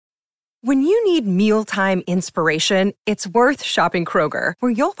When you need mealtime inspiration, it's worth shopping Kroger,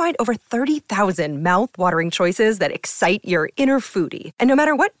 where you'll find over 30,000 mouth-watering choices that excite your inner foodie. And no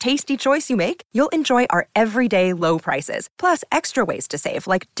matter what tasty choice you make, you'll enjoy our everyday low prices, plus extra ways to save,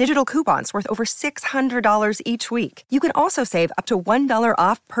 like digital coupons worth over $600 each week. You can also save up to $1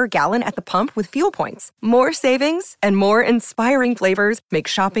 off per gallon at the pump with fuel points. More savings and more inspiring flavors make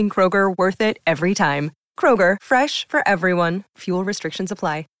shopping Kroger worth it every time. Kroger, fresh for everyone. Fuel restrictions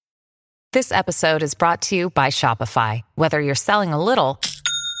apply. This episode is brought to you by Shopify. Whether you're selling a little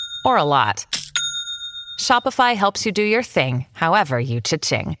or a lot, Shopify helps you do your thing, however you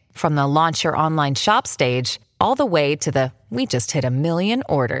cha-ching. From the launch your online shop stage, all the way to the we just hit 1 million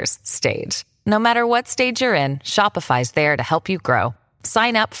orders stage. No matter what stage you're in, Shopify's there to help you grow.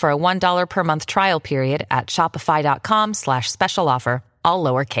 Sign up for a $1 per month trial period at shopify.com/special offer, all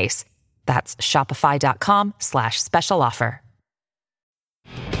lowercase. That's shopify.com/special offer.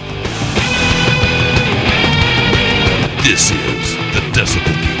 This is the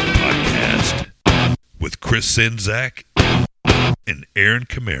Decibel Geek Podcast with Chris Czynszak and Aaron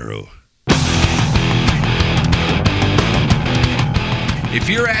Camaro. If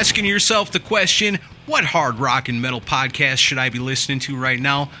you're asking yourself the question, what hard rock and metal podcast should I be listening to right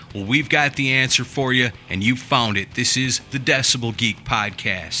now? Well, we've got the answer for you, and you found it. This is the Decibel Geek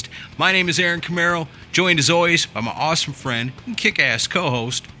Podcast. My name is Aaron Camaro, joined as always by my awesome friend and kick-ass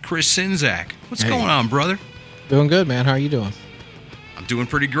co-host, Chris Czynszak. What's going on, brother? Doing good, man. How are you doing? I'm doing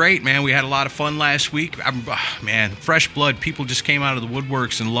pretty great, man. We had a lot of fun last week. Man, fresh blood. People just came out of the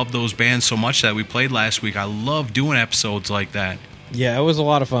woodworks and loved those bands so much that we played last week. I love doing episodes like that. Yeah, it was a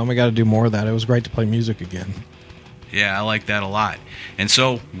lot of fun. We got to do more of that. It was great to play music again. Yeah, I like that a lot. And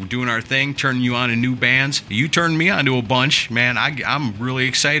so we're doing our thing, turning you on to new bands. You turned me on to a bunch. Man, I'm really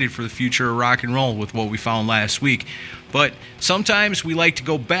excited for the future of rock and roll with what we found last week. But sometimes we like to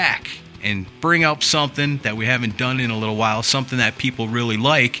go back and bring up something that we haven't done in a little while, something that people really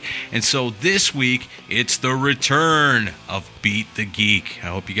like. And so this week, it's the return of Beat the Geek. I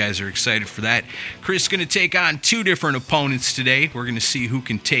hope you guys are excited for that. Chris is going to take on two different opponents today. We're going to see who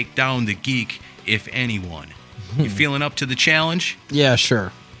can take down the geek, if anyone. You feeling up to the challenge? Yeah,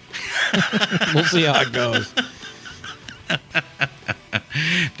 sure. We'll see how it goes.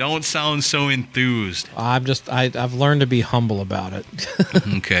 Don't sound so enthused. I've learned to be humble about it.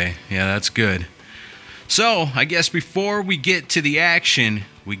 Okay, yeah, that's good. So, I guess before we get to the action,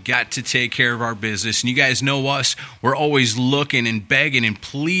 we got to take care of our business. And you guys know us. We're always looking and begging and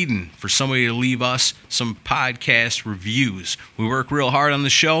pleading for somebody to leave us some podcast reviews. We work real hard on the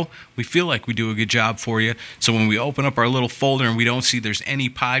show. We feel like we do a good job for you. So when we open up our little folder and we don't see there's any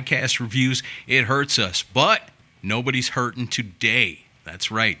podcast reviews, it hurts us. But nobody's hurting today.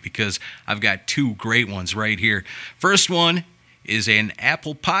 That's right, because I've got two great ones right here. First one is an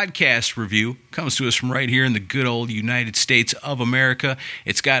Apple Podcast review. Comes to us from right here in the good old United States of America.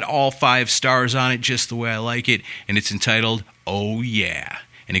 It's got all 5 stars on it, just the way I like it, and it's entitled, Oh Yeah.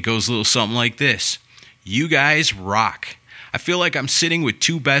 And it goes a little something like this. You guys rock. I feel like I'm sitting with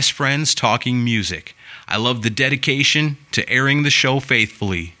two best friends talking music. I love the dedication to airing the show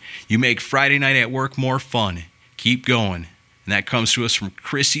faithfully. You make Friday night at work more fun. Keep going. And that comes to us from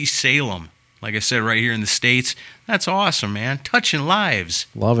Chrissy Salem. Like I said, right here in the States. That's awesome, man. Touching lives.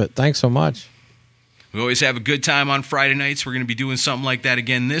 Love it. Thanks so much. We always have a good time on Friday nights. We're going to be doing something like that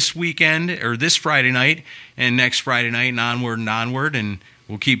again this weekend, or this Friday night, and next Friday night, and onward. And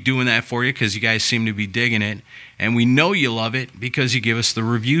we'll keep doing that for you because you guys seem to be digging it. And we know you love it because you give us the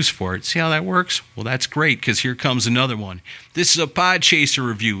reviews for it. See how that works? Well, that's great, because here comes another one. This is a Podchaser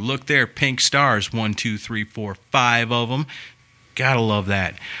review. Look there, pink stars, 1, 2, 3, 4, 5 of them. Gotta love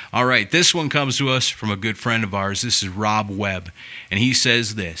that. All right, this one comes to us from a good friend of ours. This is Rob Webb, and he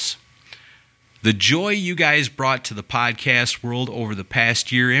says this. The joy you guys brought to the podcast world over the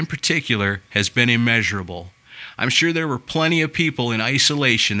past year in particular has been immeasurable. I'm sure there were plenty of people in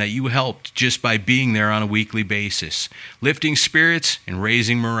isolation that you helped just by being there on a weekly basis, lifting spirits and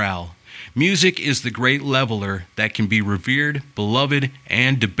raising morale. Music is the great leveler that can be revered, beloved,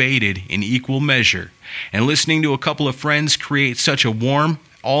 and debated in equal measure. And listening to a couple of friends create such a warm,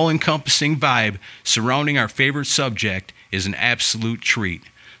 all-encompassing vibe surrounding our favorite subject is an absolute treat.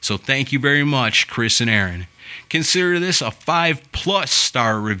 So thank you very much, Chris and Aaron. Consider this a 5+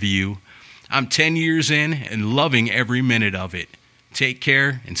 star review. I'm 10 years in and loving every minute of it. Take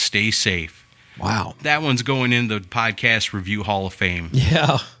care and stay safe. Wow. That one's going in the Podcast Review Hall of Fame.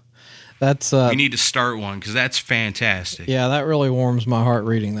 Yeah. That's we need to start one because that's fantastic. Yeah, that really warms my heart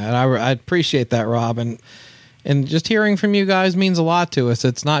reading that. I appreciate that, Rob. And And just hearing from you guys means a lot to us.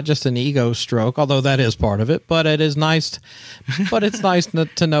 It's not just an ego stroke, although that is part of it, but it is nice. But it's nice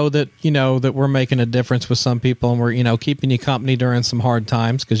to know that, that we're making a difference with some people, and we're, keeping you company during some hard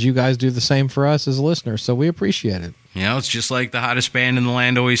times, because you guys do the same for us as listeners. So we appreciate it. It's just like the hottest band in the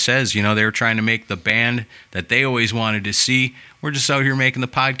land always says. They were trying to make the band that they always wanted to see. We're just out here making the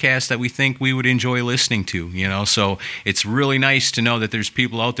podcast that we think we would enjoy listening to, So it's really nice to know that there's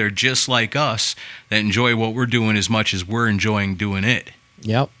people out there just like us that enjoy what we're doing as much as we're enjoying doing it.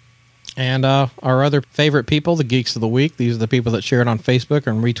 Yep. And our other favorite people, the Geeks of the Week, these are the people that shared on Facebook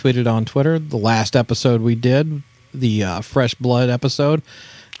and retweeted on Twitter. The last episode we did, the Fresh Blood episode.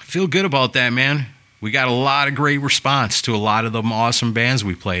 I feel good about that, man. We got a lot of great response to a lot of the awesome bands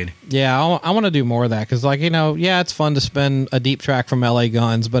we played. Yeah, I want to do more of that because, it's fun to spin a deep track from LA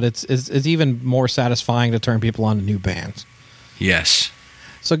Guns, but it's even more satisfying to turn people on to new bands. Yes.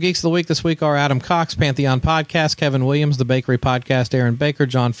 So Geeks of the Week this week are Adam Cox, Pantheon Podcast, Kevin Williams, The Bakery Podcast, Aaron Baker,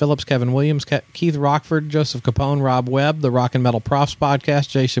 John Phillips, Kevin Williams, Keith Rockford, Joseph Capone, Rob Webb, The Rock and Metal Profs Podcast,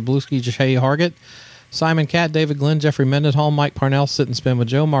 Jay Shabluski, Jay Hargett, Simon Catt, David Glenn, Jeffrey Mendenhall, Mike Parnell, Sit and Spin with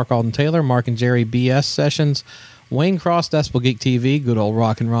Joe, Mark Alden Taylor, Mark and Jerry BS Sessions, Wayne Cross, Decibel Geek TV, Good Old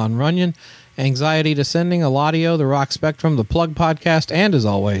Rock and Ron Runyon, Anxiety Descending, Eladio, The Rock Spectrum, The Plug Podcast, and as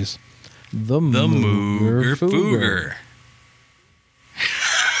always, The Mooger Fooger.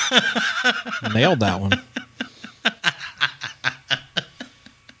 Nailed that one.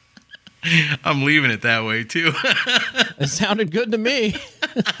 I'm leaving it that way, too. It sounded good to me.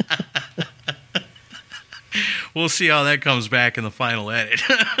 We'll see how that comes back in the final edit.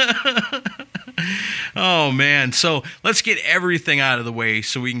 Oh, man. So let's get everything out of the way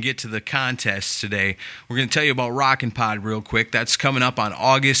so we can get to the contest today. We're going to tell you about Rockin' Pod real quick. That's coming up on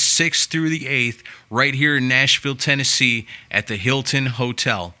August 6th through the 8th right here in Nashville, Tennessee at the Hilton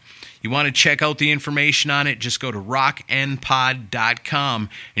Hotel. You want to check out the information on it, just go to rockandpod.com, and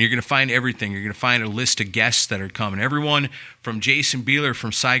you're going to find everything. You're going to find a list of guests that are coming. Everyone from Jason Beeler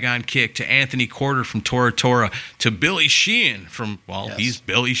from Saigon Kick to Anthony Corder from Tora Tora to Billy Sheehan from, He's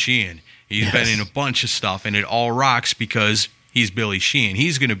Billy Sheehan. He's been in a bunch of stuff, and it all rocks because he's Billy Sheehan.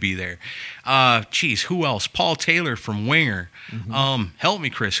 He's going to be there. Who else? Paul Taylor from Winger. Mm-hmm. Help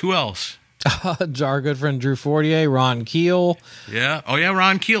me, Chris. Who else? Our good friend Drew Fortier, Ron Keel. Yeah. Oh, yeah,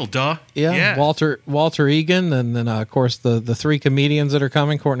 Ron Keel, duh. Yeah. Walter Egan, and then, of course, the three comedians that are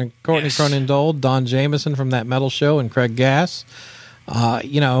coming, Courtney Cronin Dole, Don Jameson from That Metal Show, and Craig Gass.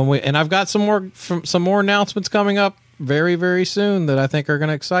 And I've got some more announcements coming up very, very soon that I think are going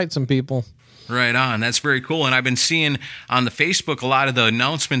to excite some people. Right on. That's very cool. And I've been seeing on the Facebook a lot of the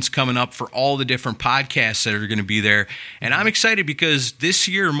announcements coming up for all the different podcasts that are going to be there. And I'm excited because this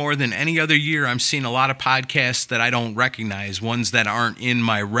year, more than any other year, I'm seeing a lot of podcasts that I don't recognize, ones that aren't in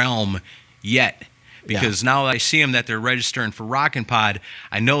my realm yet. Because now that I see them that they're registering for Rockin' Pod,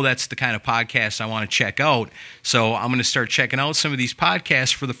 I know that's the kind of podcast I want to check out. So I'm going to start checking out some of these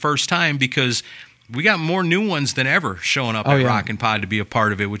podcasts for the first time because we got more new ones than ever showing up at Rockin' Pod to be a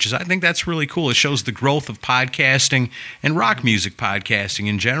part of it, which is, I think that's really cool. It shows the growth of podcasting and rock music podcasting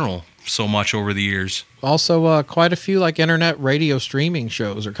in general so much over the years. Also, quite a few internet radio streaming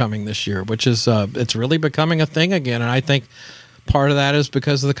shows are coming this year, which is it's really becoming a thing again. And I think part of that is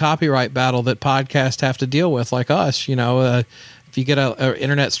because of the copyright battle that podcasts have to deal with, like us. If you get an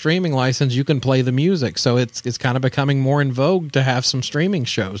internet streaming license, you can play the music. So it's kind of becoming more in vogue to have some streaming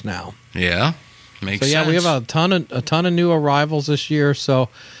shows now. Yeah. Makes sense. We have a ton of new arrivals this year. So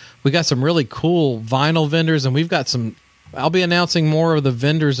we got some really cool vinyl vendors, and we've got some. I'll be announcing more of the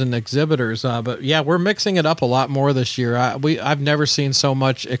vendors and exhibitors. But we're mixing it up a lot more this year. I've never seen so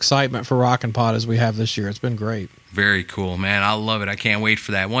much excitement for Rockin' Pod as we have this year. It's been great. Very cool, man. I love it. I can't wait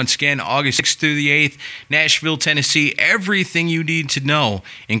for that. Once again, August 6th through the 8th, Nashville, Tennessee. Everything you need to know,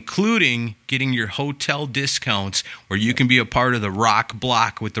 including getting your hotel discounts where you can be a part of the rock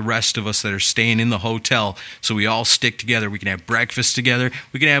block with the rest of us that are staying in the hotel so we all stick together. We can have breakfast together.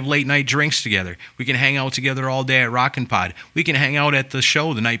 We can have late night drinks together. We can hang out together all day at Rockin' Pod. We can hang out at the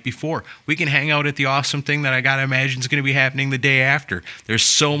show the night before. We can hang out at the awesome thing that I got to imagine is going to be happening the day after. There's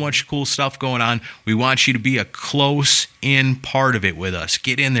so much cool stuff going on. We want you to be a close-in part of it with us.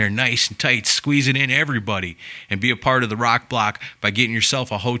 Get in there nice and tight, squeeze it in, everybody, and be a part of the rock block by getting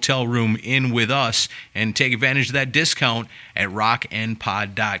yourself a hotel room in with us and take advantage of that discount at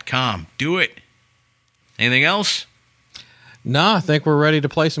rockandpod.com. Do it. Anything else? No, I think we're ready to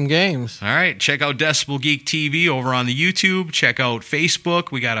play some games. All right. Check out Decibel Geek TV over on the YouTube. Check out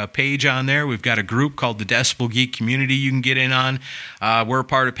Facebook. We got a page on there. We've got a group called the Decibel Geek Community you can get in on. We're a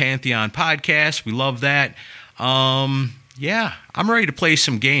part of Pantheon Podcast. We love that. Yeah, I'm ready to play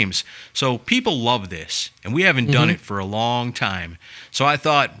some games. So people love this, and we haven't done it for a long time. So I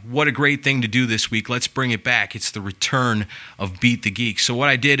thought, what a great thing to do this week. Let's bring it back. It's the return of Beat the Geek. So what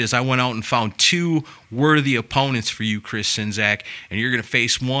I did is I went out and found 2 worthy opponents for you, Chris Czynszak, and you're going to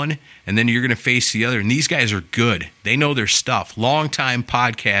face one, and then you're going to face the other. And these guys are good. They know their stuff. Longtime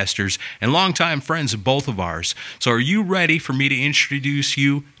podcasters and longtime friends of both of ours. So are you ready for me to introduce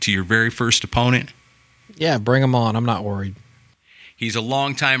you to your very first opponent? Yeah, bring him on. I'm not worried. He's a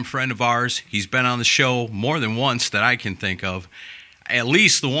longtime friend of ours. He's been on the show more than once that I can think of. At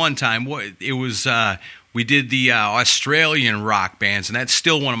least the one time. It was we did the Australian rock bands, and that's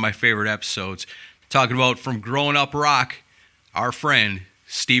still one of my favorite episodes. Talking about from growing up rock, our friend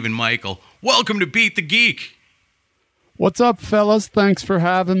Stephen Michael. Welcome to Beat the Geek. What's up, fellas? Thanks for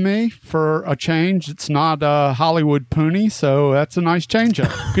having me. For a change, it's not Hollywood Poonie, so that's a nice change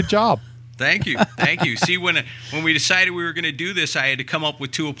up. Good job. Thank you. See, when we decided we were going to do this, I had to come up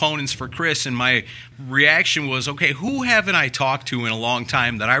with 2 opponents for Chris, and my reaction was, okay, who haven't I talked to in a long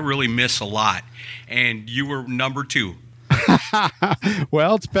time that I really miss a lot? And you were number 2.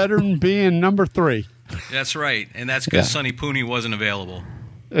 Well, it's better than being number 3. That's right, and that's because Sonny Pooney wasn't available.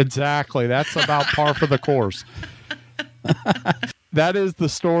 Exactly. That's about par for the course. That is the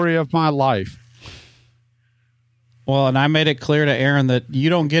story of my life. Well, and I made it clear to Aaron that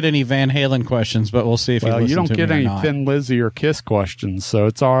you don't get any Van Halen questions, but we'll see if you listen don't to get me any or not. Thin Lizzy or Kiss questions, so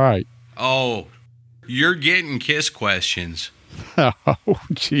it's all right. Oh, you're getting Kiss questions. Oh,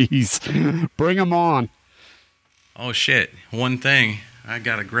 jeez. Bring them on. Oh, shit. One thing. I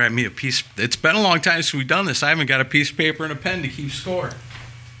got to grab me a piece. It's been a long time since we've done this. I haven't got a piece of paper and a pen to keep score.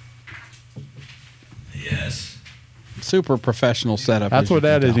 Yes. Super professional setup. That's what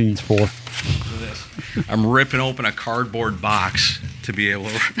editing's for. I'm ripping open a cardboard box to be able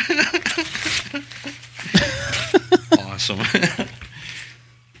to. Awesome.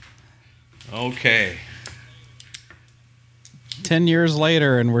 Okay. 10 years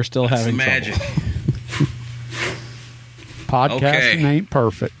later, and we're still having magic. trouble. Podcasting ain't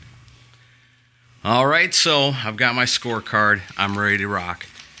perfect. All right, so I've got my scorecard. I'm ready to rock.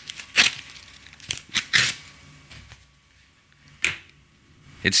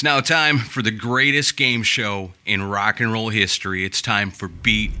 It's now time for the greatest game show in rock and roll history. It's time for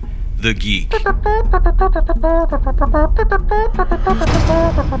Beat the Geek. You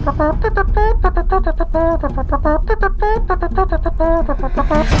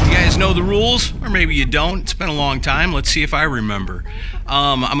guys know the rules, or maybe you don't. It's been a long time. Let's see if I remember.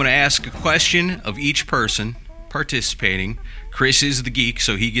 I'm going to ask a question of each person participating. Chris is the geek,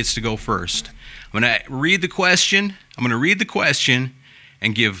 so he gets to go first. I'm going to read the question.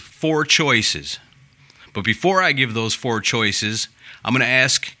 And give 4 choices. But before I give those 4 choices, I'm going to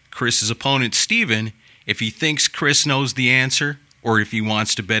ask Chris's opponent, Steven, if he thinks Chris knows the answer or if he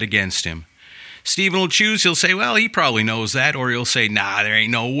wants to bet against him. Steven will choose. He'll say, well, he probably knows that. Or he'll say, nah, there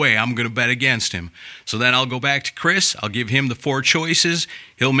ain't no way. I'm going to bet against him. So then I'll go back to Chris. I'll give him the 4 choices.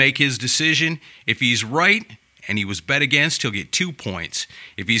 He'll make his decision. If he's right and he was bet against, he'll get 2 points.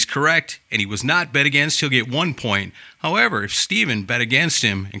 If he's correct and he was not bet against, he'll get 1 point. However, if Steven bet against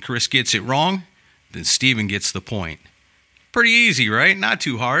him and Chris gets it wrong, then Steven gets the point. Pretty easy, right? Not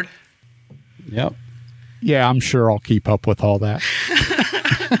too hard. Yep. Yeah, I'm sure I'll keep up with all that.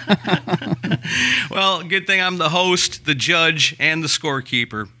 Well, good thing I'm the host, the judge, and the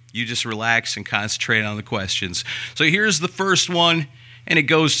scorekeeper. You just relax and concentrate on the questions. So here's the first one, and it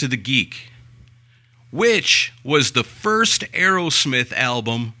goes to the geek. Which was the first Aerosmith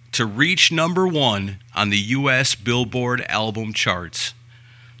album to reach number 1 on the U.S. Billboard album charts?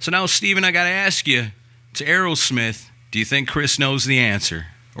 So now, Steven, I got to ask you, it's Aerosmith. Do you think Chris knows the answer?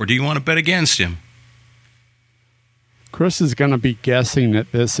 Or do you want to bet against him? Chris is going to be guessing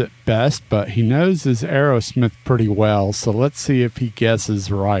at this at best, but he knows his Aerosmith pretty well, so let's see if he guesses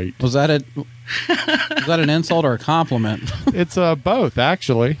right. Was that an insult or a compliment? It's both,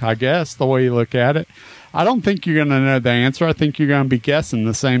 actually, I guess, the way you look at it. I don't think you're going to know the answer. I think you're going to be guessing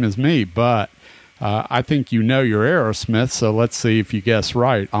the same as me, but I think you know your Aerosmith, so let's see if you guess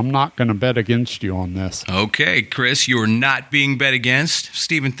right. I'm not going to bet against you on this. Okay, Chris, you are not being bet against.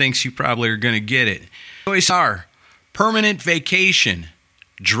 Steven thinks you probably are going to get it. Choices are Permanent Vacation,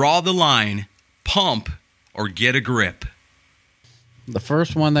 Draw the Line, Pump, or Get a Grip. The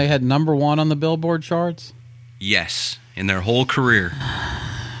first one they had number 1 on the Billboard charts? Yes, in their whole career.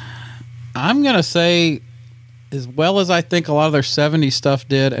 I'm going to say, as well as I think a lot of their 70s stuff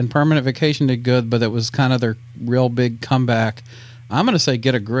did, and Permanent Vacation did good, but it was kind of their real big comeback, I'm going to say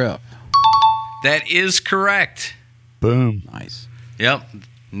Get a Grip. That is correct. Boom. Nice. Yep.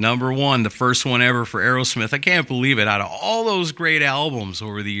 Number 1, the first one ever for Aerosmith. I can't believe it. Out of all those great albums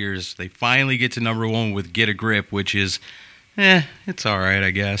over the years, they finally get to number 1 with Get a Grip, which is, it's all right,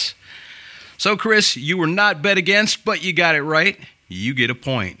 I guess. So, Chris, you were not bet against, but you got it right. You get a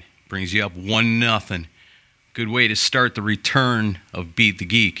point. Brings you up 1-0. Good way to start the return of Beat the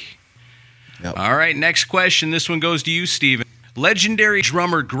Geek. Yep. All right, next question. This one goes to you, Steven. Legendary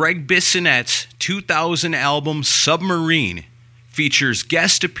drummer Greg Bissonette's 2000 album Submarine features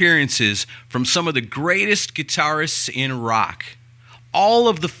guest appearances from some of the greatest guitarists in rock. All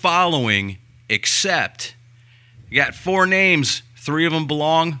of the following except, you got 4 names, 3 of them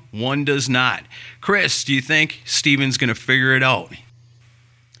belong, 1 does not. Chris, do you think Steven's going to figure it out?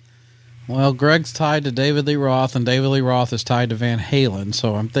 Well, Greg's tied to David Lee Roth, and David Lee Roth is tied to Van Halen,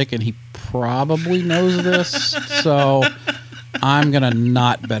 so I'm thinking he probably knows this, so I'm going to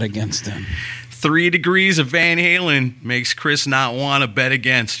not bet against him. 3 degrees of Van Halen makes Chris not want to bet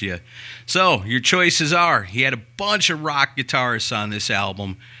against you. So, your choices are, he had a bunch of rock guitarists on this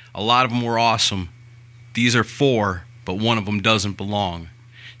album. A lot of them were awesome. These are 4, but one of them doesn't belong.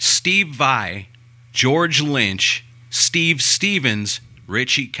 Steve Vai, George Lynch, Steve Stevens,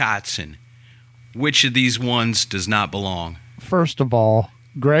 Richie Kotzen. Which of these ones does not belong? First of all,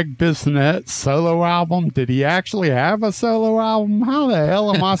 Greg Bissonette's solo album. Did he actually have a solo album? How the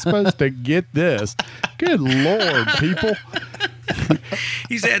hell am I supposed to get this? Good Lord, people.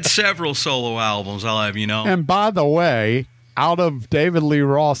 He's had several solo albums, I'll have you know. And by the way, out of David Lee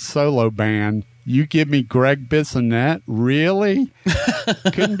Roth's solo band, you give me Greg Bissonette? Really?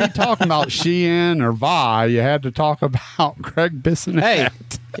 Couldn't be talking about Sheehan or Vi. You had to talk about Greg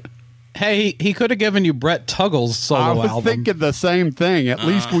Bissonette. Hey, he could have given you Brett Tuggle's solo album. I was thinking the same thing. At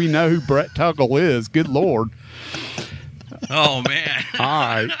least we know who Brett Tuggle is. Good Lord. Oh, man. All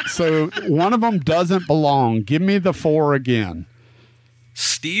right. So one of them doesn't belong. Give me the 4 again.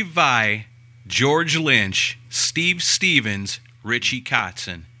 Steve Vai, George Lynch, Steve Stevens, Richie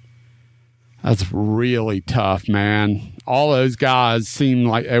Kotzen. That's really tough, man. All those guys seem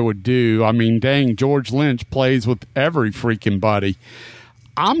like they would do. I mean, dang, George Lynch plays with every freaking buddy.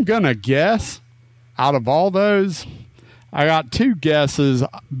 I'm going to guess out of all those, I got 2 guesses.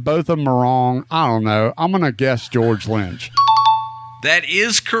 Both of them are wrong. I don't know. I'm going to guess George Lynch. That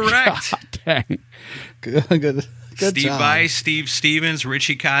is correct. God dang. Good Steve job. Vai, Steve Stevens,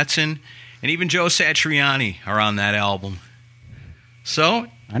 Richie Kotzen, and even Joe Satriani are on that album. So,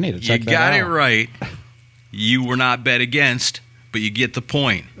 I need to check you that got out. it right. You were not bet against, but you get the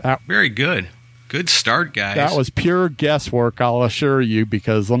point. Very good. Good start, guys. That was pure guesswork, I'll assure you,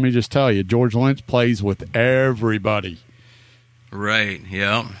 because let me just tell you, George Lynch plays with everybody. Right,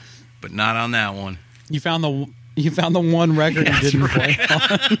 yeah. But not on that one. You found the one record he didn't play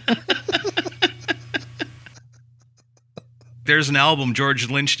on. There's an album George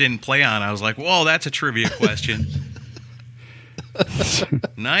Lynch didn't play on. I was like, whoa, that's a trivia question.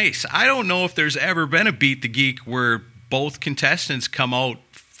 Nice. I don't know if there's ever been a Beat the Geek where both contestants come out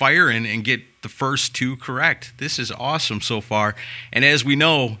firing and get the first 2 correct. This is awesome so far. And as we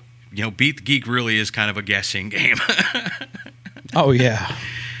know, Beat the Geek really is kind of a guessing game. Oh, yeah.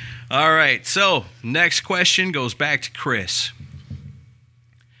 All right, so next question goes back to Chris.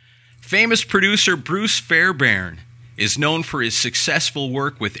 Famous producer Bruce Fairbairn is known for his successful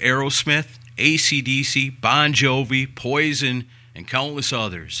work with Aerosmith, AC/DC, Bon Jovi, Poison, and countless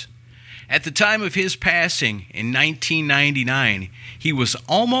others. At the time of his passing in 1999, he was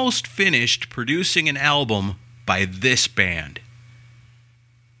almost finished producing an album by this band.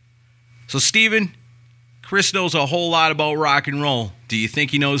 So, Steven, Chris knows a whole lot about rock and roll. Do you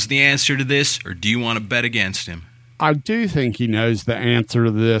think he knows the answer to this, or do you want to bet against him? I do think he knows the answer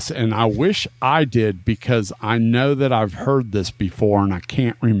to this, and I wish I did because I know that I've heard this before, and I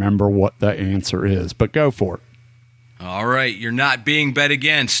can't remember what the answer is. But go for it. All right, you're not being bet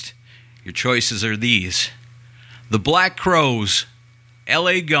against. Your choices are these: the Black Crowes,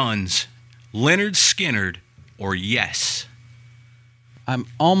 L.A. Guns, Lynyrd Skynyrd, or Yes. I'm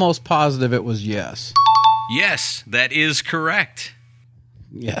almost positive it was Yes. Yes, that is correct.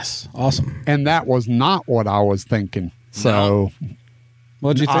 Yes. Awesome. And that was not what I was thinking. So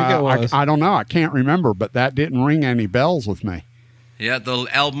What did you think it was? I don't know. I can't remember, but that didn't ring any bells with me. Yeah, the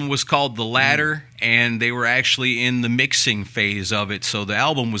album was called The Ladder, and they were actually in the mixing phase of it, so the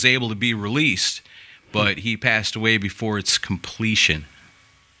album was able to be released, but he passed away before its completion.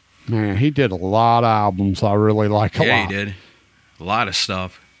 Man, he did a lot of albums I really like a lot. Yeah, he did. A lot of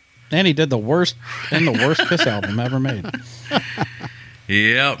stuff. And he did the worst Kiss album ever made.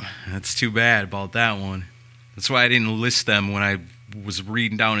 Yep, that's too bad about that one. That's why I didn't list them when I was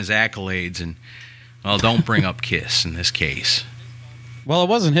reading down his accolades, and, well, don't bring up Kiss in this case. Well, it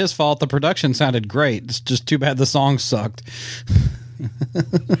wasn't his fault. The production sounded great. It's just too bad the song sucked.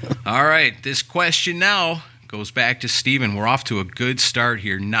 All right, this question now goes back to Steven. We're off to a good start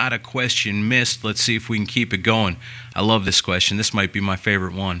here. Not a question missed. Let's see if we can keep it going. I love this question. This might be my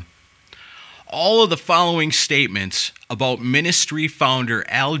favorite one. All of the following statements about Ministry founder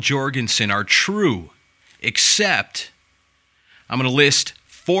Al Jourgensen are true, except I'm going to list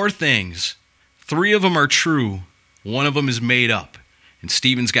 4 things. 3 of them are true. 1 of them is made up. And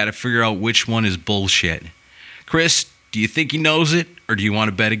Steven's got to figure out which one is bullshit. Chris, do you think he knows it, or do you want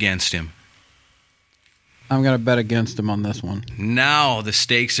to bet against him? I'm going to bet against him on this one. Now the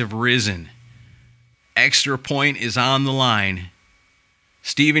stakes have risen. Extra point is on the line.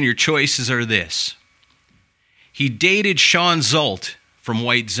 Steven, your choices are this. He dated Sean Zult from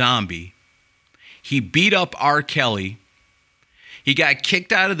White Zombie. He beat up R. Kelly. He got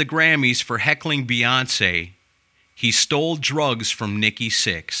kicked out of the Grammys for heckling Beyonce. He stole drugs from Nikki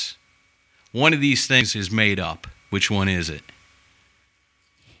Sixx. One of these things is made up. Which one is it?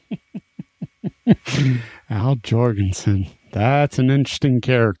 Al Jourgensen. That's an interesting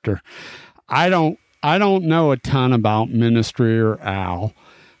character. I don't know a ton about Ministry or Al,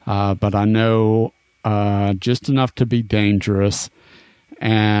 but I know just enough to be dangerous.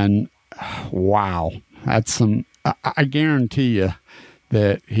 And wow, that's some. I guarantee you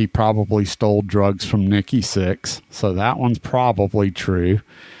that he probably stole drugs from Nikki Sixx, so that one's probably true.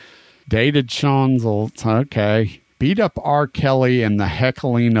 Dated Sean Zoltz, okay. Beat up R. Kelly and the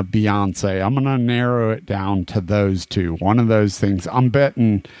heckling of Beyonce. I'm going to narrow it down to those 2. One of those things. I'm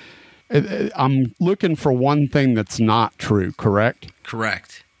betting. I'm looking for one thing that's not true, correct?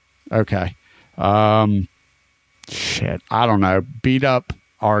 Correct. Okay. Shit. I don't know. Beat up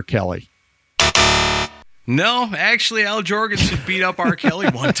R. Kelly. No, actually, Al Jourgensen beat up R. Kelly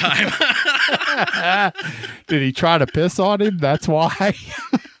one time. Did he try to piss on him? That's why.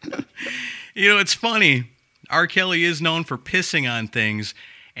 You know, it's funny. R. Kelly is known for pissing on things,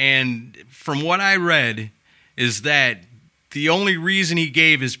 and from what I read is that the only reason he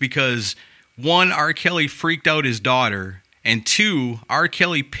gave is because, 1, R. Kelly freaked out his daughter, and 2, R.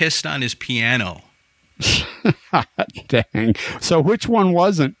 Kelly pissed on his piano. Dang. So which one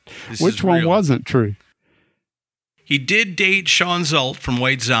wasn't? Which one wasn't true? He did date Sean Zult from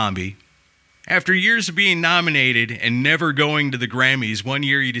White Zombie. After years of being nominated and never going to the Grammys, one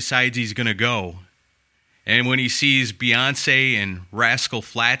year he decides he's going to go. And when he sees Beyonce and Rascal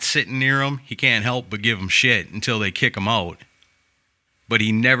Flatts sitting near him, he can't help but give him shit until they kick him out. But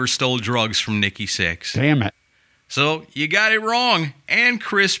he never stole drugs from Nikki Sixx. Damn it. So you got it wrong, and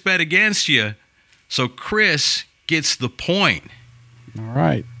Chris bet against you. So Chris gets the point. All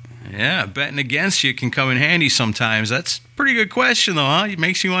right. Yeah, betting against you can come in handy sometimes. That's a pretty good question, though, huh? It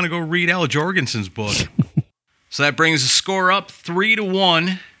makes you want to go read Al Jourgensen's book. So that brings the score up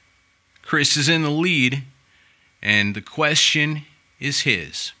 3-1. Chris is in the lead, and the question is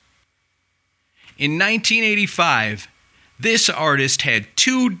his. In 1985, this artist had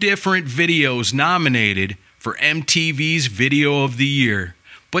 2 different videos nominated for MTV's Video of the Year,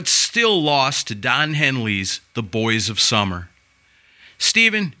 but still lost to Don Henley's The Boys of Summer.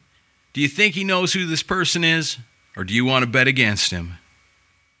 Steven, do you think he knows who this person is, or do you want to bet against him?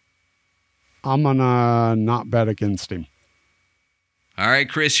 I'm going to not bet against him. All right,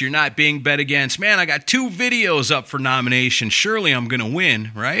 Chris, you're not being bet against. Man, I got 2 videos up for nomination. Surely I'm going to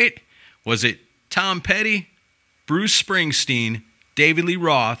win, right? Was it Tom Petty, Bruce Springsteen, David Lee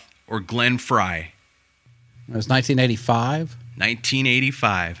Roth, or Glenn Frey? It was 1985?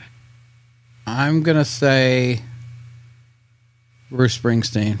 1985. I'm going to say Bruce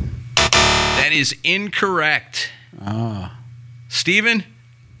Springsteen. That is incorrect. Steven,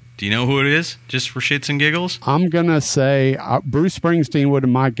 do you know who it is, just for shits and giggles? I'm going to say Bruce Springsteen would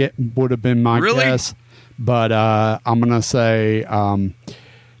have been my guess, but I'm going to say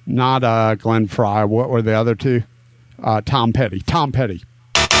not Glenn Frey. What were the other 2? Tom Petty. Tom Petty.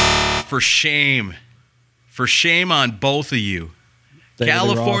 For shame. For shame on both of you.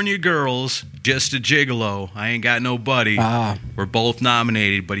 California Girls, Just a Gigolo, I Ain't Got No Buddy, were both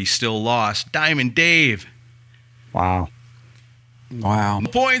nominated, but he still lost. Diamond Dave. Wow.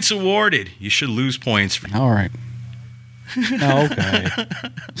 Points awarded. You should lose points. All right. Okay.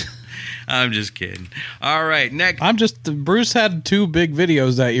 I'm just kidding. All right, next. Bruce had 2 big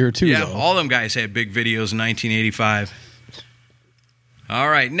videos that year, too, Yeah, though. all them guys had big videos in 1985. All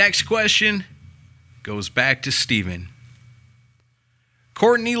right, next question goes back to Steven.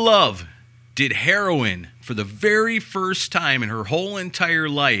 Courtney Love did heroin for the very first time in her whole entire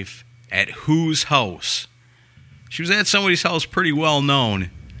life at whose house? She was at somebody's house pretty well known.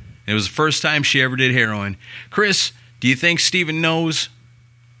 It was the first time she ever did heroin. Chris, Do you think Steven knows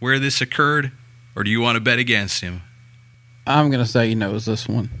where this occurred, or do you want to bet against him? I'm going to say he knows this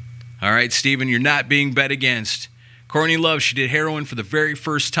one. All right, Steven, you're not being bet against. Courtney Love, she did heroin for the very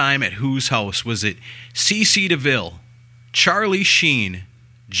first time at whose house? Was it C.C. DeVille, Charlie Sheen,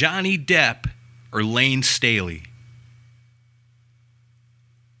 Johnny Depp, or Lane Staley?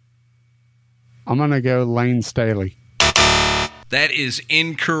 I'm going to go Lane Staley. That is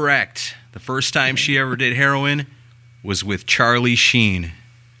incorrect. The first time she ever did heroin was with Charlie Sheen.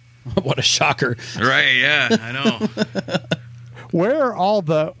 What a shocker. Right, yeah, I know. Where are all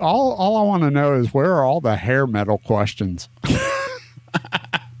I want to know is where are all the hair metal questions?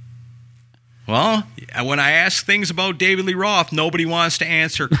 Well, when I ask things about David Lee Roth, nobody wants to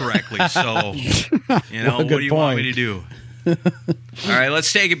answer correctly. So, what do you want me to do? All right,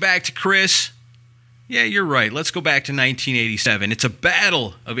 let's take it back to Chris. Yeah, you're right. Let's go back to 1987. It's a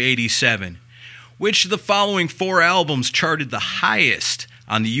battle of 87. Which of the following 4 albums charted the highest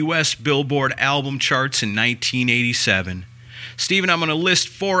on the U.S. Billboard album charts in 1987? Steven, I'm going to list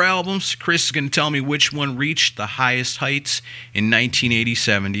 4 albums. Chris is going to tell me which one reached the highest heights in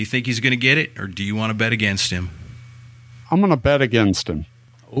 1987. Do you think he's going to get it, or do you want to bet against him? I'm going to bet against him.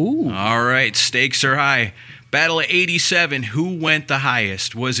 Ooh. All right, stakes are high. Battle of 87, who went the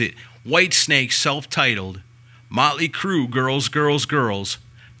highest? Was it Whitesnake, self-titled, Motley Crue, Girls, Girls, Girls,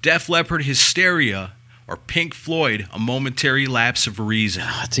 Def Leppard, Hysteria, or Pink Floyd, A Momentary Lapse of Reason?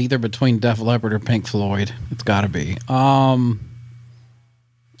 It's either between Def Leppard or Pink Floyd. It's got to be.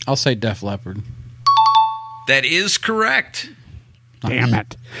 I'll say Def Leppard. That is correct. Damn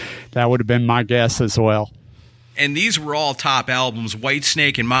it. That would have been my guess as well. And these were all top albums.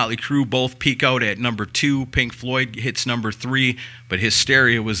 Whitesnake and Motley Crue both peak out at number 2. Pink Floyd hits number 3. But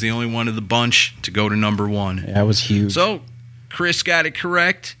Hysteria was the only one of the bunch to go to number 1. Yeah, it was huge. So, Chris got it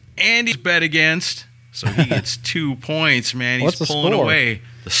correct. Andy's bet against. So he gets 2 points, man. He's pulling away.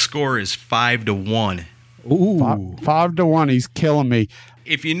 The score is 5-1. Ooh. 5-1. He's killing me.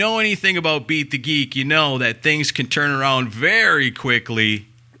 If you know anything about Beat the Geek, you know that things can turn around very quickly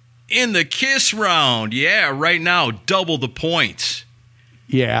in the Kiss round. Yeah, right now, double the points.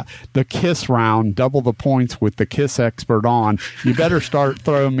 Yeah, the Kiss round, double the points with the Kiss expert on. You better start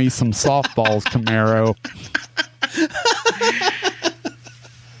throwing me some softballs, Camaro.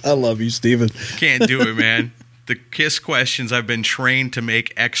 I love you, Steven. Can't do it, man. The Kiss questions I've been trained to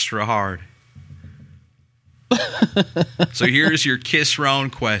make extra hard. So here's your Kiss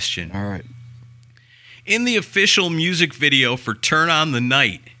round question. All right. In the official music video for Turn on the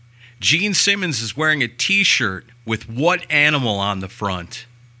Night, Gene Simmons is wearing a T-shirt with what animal on the front?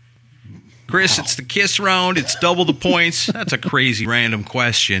 Chris, It's the Kiss round. It's double the points. That's a crazy random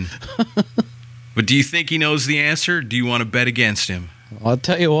question. But do you think he knows the answer? Do you want to bet against him? I'll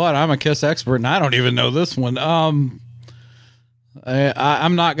tell you what, I'm a Kiss expert, and I don't even know this one. I'm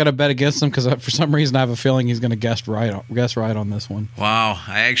not going to bet against him because for some reason I have a feeling he's going to guess right on this one. Wow,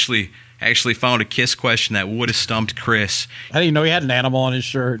 I actually found a Kiss question that would have stumped Chris. I didn't know he had an animal on his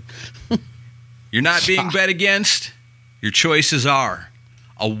shirt. You're not being bet against. Your choices are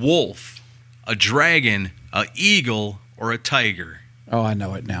a wolf, a dragon, an eagle, or a tiger. Oh, I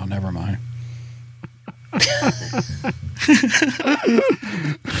know it now. Never mind.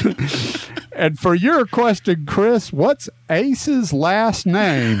 And for your question, Chris, what's Ace's last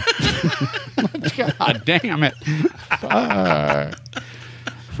name? God damn it. I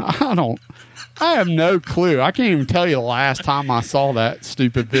have no clue. I can't even tell you the last time I saw that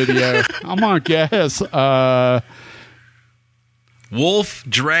stupid video. I'm going to guess. Wolf,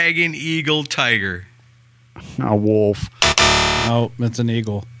 dragon, eagle, tiger. A wolf. No, it's an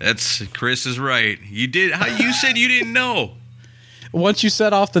eagle. Chris is right. You said you didn't know. Once you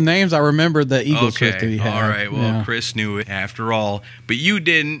set off the names, I remembered the eagle shirt that he had. All right. Well, yeah. Chris knew it after all. But you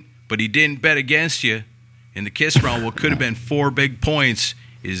didn't. But he didn't bet against you. In the Kiss round, what could have been 4 big points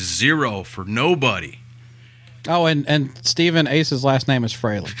is 0 for nobody. Oh, and Steven, Ace's last name is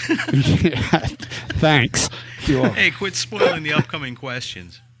Fraley. Yeah, thanks. Hey, quit spoiling the upcoming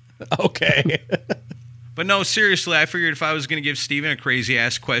questions. Okay. But no, seriously, I figured if I was going to give Steven a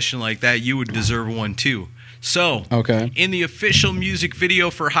crazy-ass question like that, you would deserve one too. So, okay. In the official music video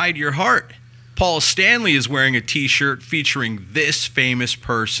for Hide Your Heart, Paul Stanley is wearing a T-shirt featuring this famous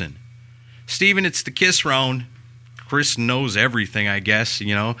person. Steven, it's the Kiss round. Chris knows everything, I guess,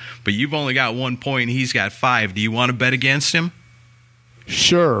 but you've only got 1 point and he's got 5. Do you want to bet against him?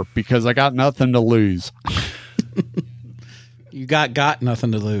 Sure, because I got nothing to lose. You got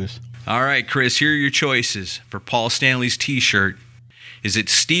nothing to lose. All right, Chris, here are your choices for Paul Stanley's T-shirt. Is it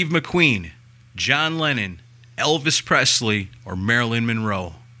Steve McQueen, John Lennon, Elvis Presley, or Marilyn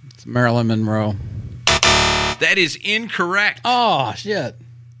Monroe? It's Marilyn Monroe. That is incorrect. Oh, shit.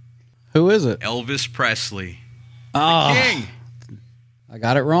 Who is it? Elvis Presley. Oh, The King. I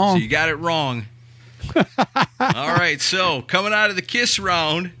got it wrong. So you got it wrong. All right, so coming out of the kiss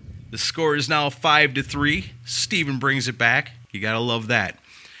round, the score is now 5-3. Steven brings it back. You got to love that.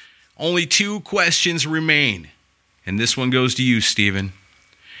 Only 2 questions remain. And this one goes to you, Steven.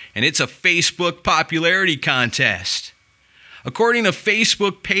 And it's a Facebook popularity contest. According to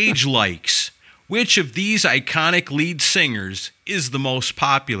Facebook page likes, which of these iconic lead singers is the most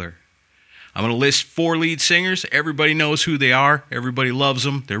popular? I'm going to list 4 lead singers. Everybody knows who they are. Everybody loves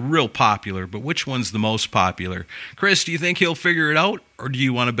them. They're real popular. But which one's the most popular? Chris, do you think he'll figure it out, or do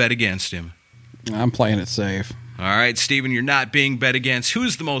you want to bet against him? I'm playing it safe. All right, Steven, you're not being bet against.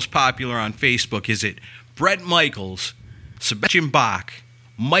 Who's the most popular on Facebook? Is it Bret Michaels, Sebastian Bach,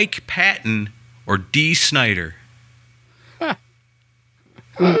 Mike Patton, or Dee Snider?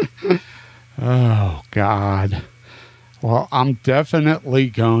 Oh, God. Well, I'm definitely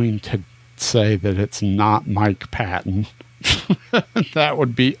going to say that it's not Mike Patton. That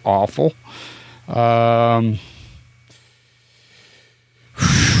would be awful. Oh,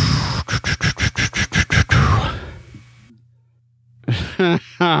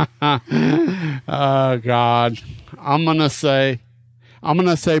 God. I'm gonna say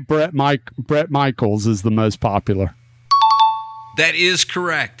Bret Michaels is the most popular. That is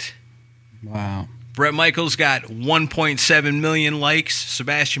correct. Wow. Bret Michaels got 1.7 million likes.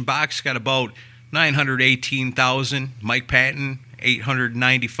 Sebastian Bach's got about 918,000. Mike Patton,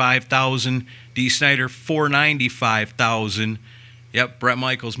 895,000. Dee Snider, 495,000. Yep, Bret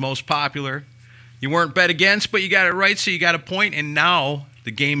Michaels most popular. You weren't bet against, but you got it right, so you got a point. And now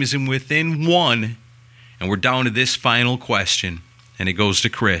the game is in within 1. And we're down to this final question. And it goes to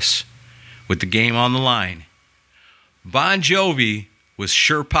Chris with the game on the line. Bon Jovi was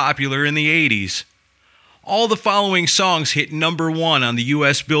sure popular in the 80s. All the following songs hit number 1 on the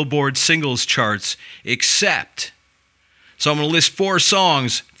U.S. Billboard singles charts, except... So I'm going to list 4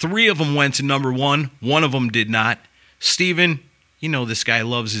 songs. 3 of them went to number 1. 1 of them did not. Steven, you know this guy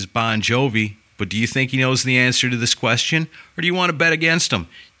loves his Bon Jovi, but do you think he knows the answer to this question? Or do you want to bet against him?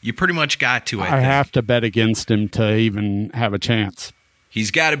 You pretty much got to, I think. have to bet against him to even have a chance.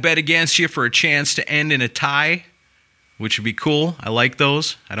 He's got to bet against you for a chance to end in a tie, which would be cool. I like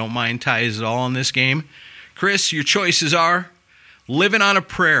those. I don't mind ties at all in this game. Chris, your choices are Living on a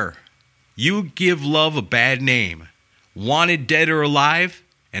Prayer, You Give Love a Bad Name, Wanted Dead or Alive,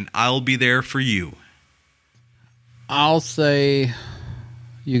 and I'll Be There for You. I'll say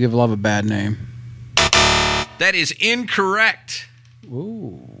You Give Love a Bad Name. That is incorrect.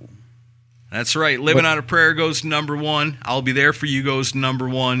 Ooh. That's right. Living on a Prayer goes to number 1. I'll Be There for You goes to number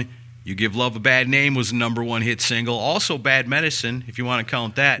 1. You Give Love a Bad Name was a number 1 hit single. Also Bad Medicine, if you want to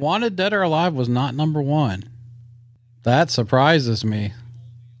count that. Wanted Dead or Alive was not number 1. That surprises me.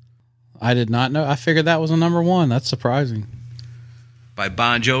 I did not know. I figured that was a number 1. That's surprising. By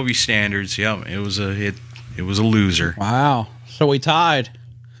Bon Jovi standards, yeah, it was a hit. It was a loser. Wow. So we tied.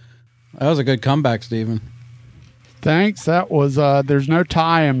 That was a good comeback, Steven. Thanks. That was, there's no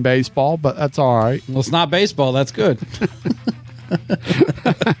tie in baseball, but that's all right. Well, it's not baseball. That's good.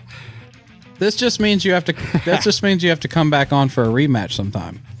 This just means you have to. That just means you have to come back on for a rematch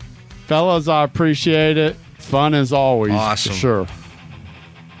sometime. Fellas, I appreciate it. Fun as always. Awesome. For sure.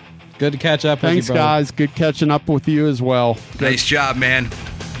 Good to catch up with you, Thanks, brother. guys. Good catching up with you as well. Nice job, man.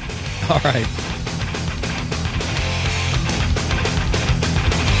 All right.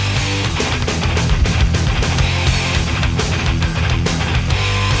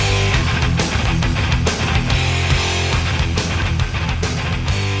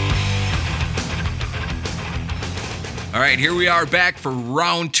 All right, here we are back for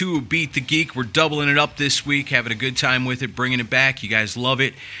round 2 of Beat the Geek. We're doubling it up this week, having a good time with it, bringing it back. You guys love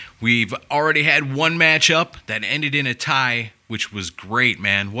it. We've already had one matchup that ended in a tie, which was great,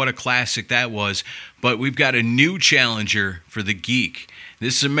 man. What a classic that was. But we've got a new challenger for the Geek.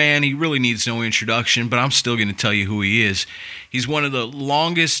 This is a man, he really needs no introduction, but I'm still going to tell you who he is. He's one of the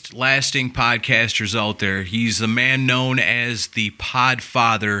longest-lasting podcasters out there. He's the man known as the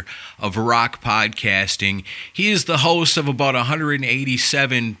Podfather of rock podcasting. He is the host of about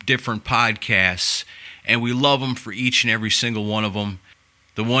 187 different podcasts, and we love him for each and every single one of them.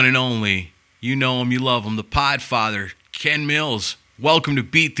 The one and only, you know him, you love him, the Podfather, Ken Mills. Welcome to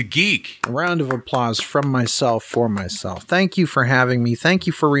Beat the Geek. A round of applause from myself for myself. Thank you for having me. Thank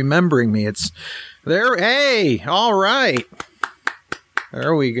you for remembering me. It's there. Hey, all right.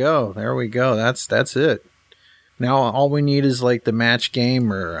 There we go. There we go. That's it. Now all we need is like the match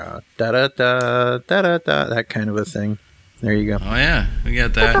game or da-da-da, da-da-da, that kind of a thing. There you go. Oh, yeah. We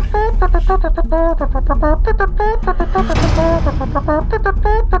got that.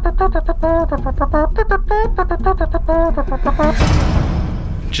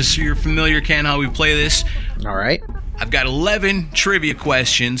 Just so you're familiar, Ken, how we play this. All right. I've got 11 trivia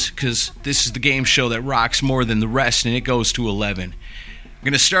questions because this is the game show that rocks more than the rest, and it goes to 11. I'm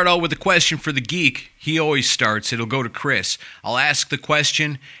going to start out with a question for the geek. He always starts. It'll go to Chris. I'll ask the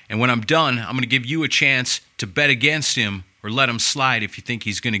question, and when I'm done, I'm going to give you a chance to bet against him or let him slide if you think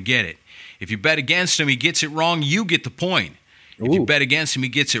he's going to get it. If you bet against him, he gets it wrong, you get the point. If you bet against him, he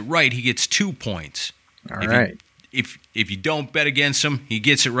gets it right, he gets 2 points. All right. If you don't bet against him, he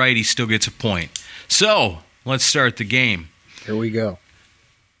gets it right, he still gets a point. So, let's start the game. Here we go.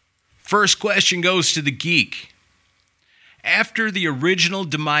 First question goes to the geek. After the original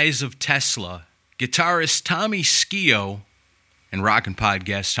demise of Tesla, guitarist Tommy Skeoch, and Rockin' Pod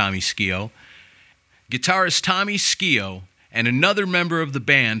guest Tommy Skeoch, guitarist Tommy Skeoch and another member of the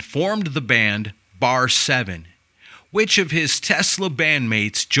band formed the band Bar 7. Which of his Tesla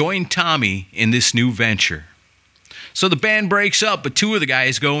bandmates joined Tommy in this new venture? So the band breaks up, but 2 of the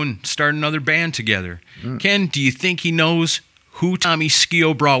guys go and start another band together. Ken, do you think he knows who Tommy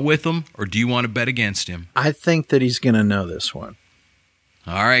Skeoch brought with him, or do you want to bet against him? I think that he's going to know this one.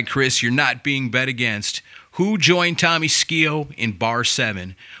 All right, Chris, you're not being bet against. Who joined Tommy Skeoch in Bar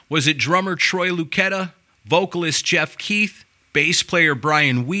 7? Was it drummer Troy Luccketta, vocalist Jeff Keith, bass player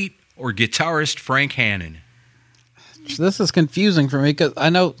Brian Wheat, or guitarist Frank Hannon? This is confusing for me because I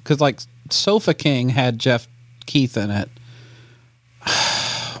know like Sofa King had Jeff Keith in it.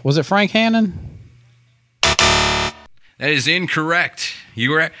 Was it Frank Hannon? That is incorrect.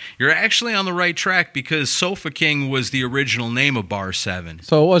 You're actually on the right track because Sofa King was the original name of Bar 7.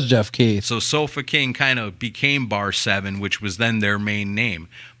 So it was Jeff Keith. So Sofa King kind of became Bar 7, which was then their main name.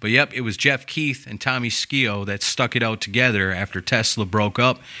 But yep, it was Jeff Keith and Tommy Skeoch that stuck it out together after Tesla broke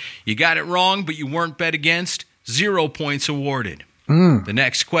up. You got it wrong, but you weren't bet against. 0 points awarded. The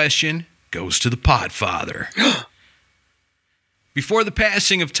next question goes to the Podfather. Before the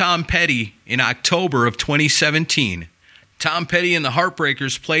passing of Tom Petty in October of 2017, Tom Petty and the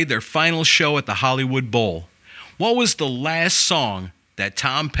Heartbreakers played their final show at the Hollywood Bowl. What was the last song that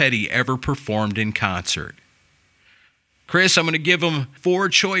Tom Petty ever performed in concert? Chris, I'm going to give him 4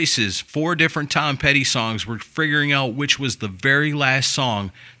 choices, 4 different Tom Petty songs. We're figuring out which was the very last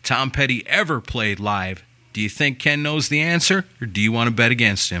song Tom Petty ever played live. Do you think Ken knows the answer, or do you want to bet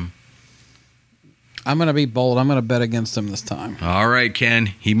against him? I'm going to be bold. I'm going to bet against him this time. All right, Ken.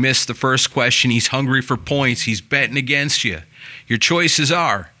 He missed the first question. He's hungry for points. He's betting against you. Your choices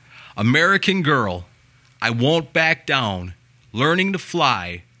are American Girl, I Won't Back Down, Learning to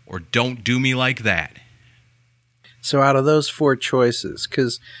Fly, or Don't Do Me Like That. So out of those 4 choices,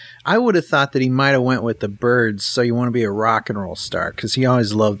 because I would have thought that he might have went with the Byrds, So You Want to Be a Rock and Roll Star, because he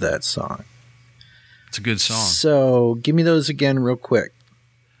always loved that song. It's a good song. So give me those again real quick.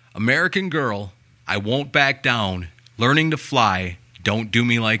 American Girl, I Won't Back Down, Learning to Fly, Don't Do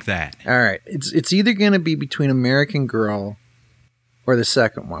Me Like That. All right. It's either going to be between American Girl or the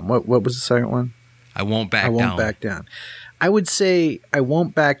second one. What was the second one? I Won't Back Down. I Won't Back Down. I would say I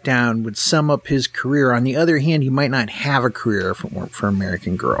Won't Back Down would sum up his career. On the other hand, he might not have a career if it weren't for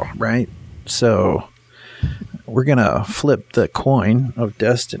American Girl, right? So we're going to flip the coin of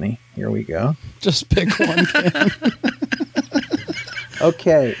destiny. Here we go. Just pick one, Ken.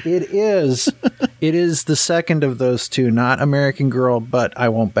 Okay, it is the second of those 2, not American Girl, but I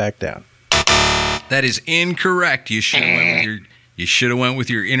Won't Back Down. That is incorrect. You should have went with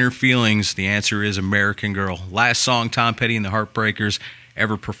your inner feelings. The answer is American Girl. Last song Tom Petty and the Heartbreakers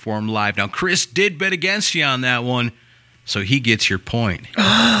ever performed live. Now, Chris did bet against you on that one, so he gets your point.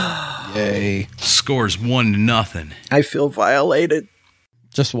 Yay. Scores 1-0. I feel violated.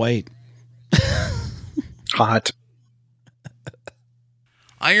 Just wait. Hot.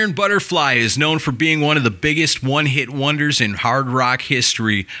 Iron Butterfly is known for being one of the biggest one-hit wonders in hard rock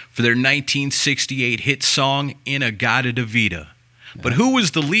history for their 1968 hit song, In-A-Gadda-Da-Vida. But who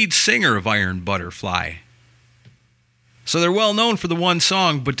was the lead singer of Iron Butterfly? So they're well known for the one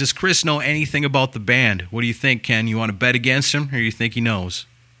song, but does Chris know anything about the band? What do you think, Ken? You want to bet against him, or do you think he knows?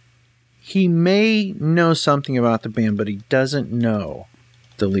 He may know something about the band, but he doesn't know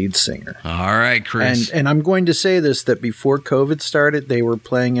the lead singer. All right, Chris. And I'm going to say this, that before COVID started, they were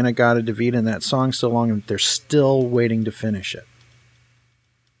playing In-A-Gadda-Da-Vida, and that song's so long that they're still waiting to finish it.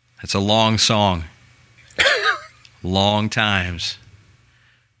 That's a long song. Long times.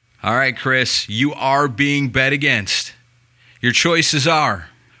 All right, Chris, you are being bet against. Your choices are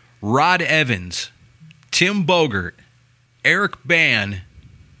Rod Evans, Tim Bogert, Eric Bann,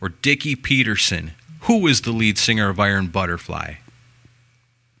 or Dickie Peterson. Who was the lead singer of Iron Butterfly?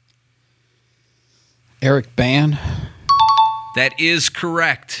 Eric Ban. That is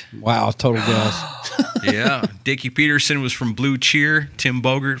correct. Wow, total guess. Yeah. Dickie Peterson was from Blue Cheer. Tim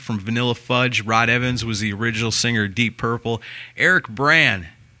Bogert from Vanilla Fudge. Rod Evans was the original singer of Deep Purple. Eric Brand,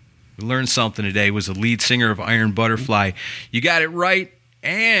 we learned something today, was the lead singer of Iron Butterfly. You got it right,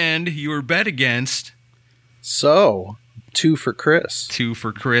 and you were bet against. So, 2 for Chris. 2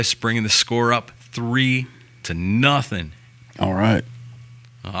 for Chris, bringing the score up 3-0. All right.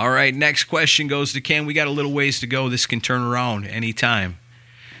 All right, next question goes to Ken. We got a little ways to go. This can turn around anytime.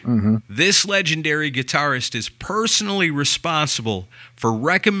 Mm-hmm. This legendary guitarist is personally responsible for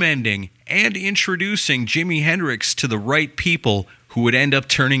recommending and introducing Jimi Hendrix to the right people who would end up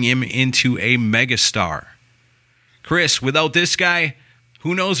turning him into a megastar. Chris, without this guy,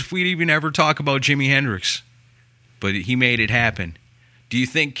 who knows if we'd even ever talk about Jimi Hendrix? But he made it happen. Do you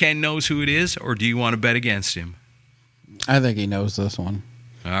think Ken knows who it is, or do you want to bet against him? I think he knows this one.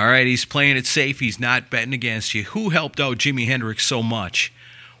 All right, he's playing it safe. He's not betting against you. Who helped out Jimi Hendrix so much?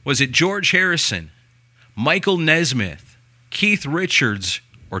 Was it George Harrison, Michael Nesmith, Keith Richards,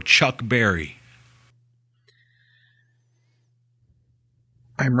 or Chuck Berry?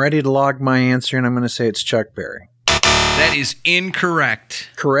 I'm ready to log my answer, and I'm going to say it's Chuck Berry. That is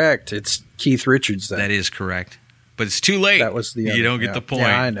incorrect. Correct. It's Keith Richards then. That is correct. But it's too late. That was the You other, don't get yeah. the point.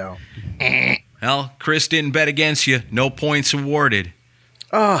 Yeah, I know. Well, Chris didn't bet against you. No points awarded.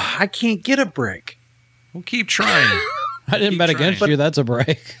 Oh, I can't get a break. We'll keep trying. I didn't bet against you. That's a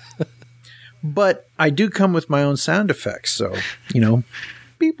break. But I do come with my own sound effects, so,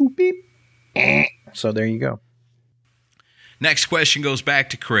 beep, boop, beep. So there you go. Next question goes back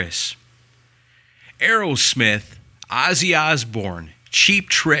to Chris. Aerosmith, Ozzy Osbourne, Cheap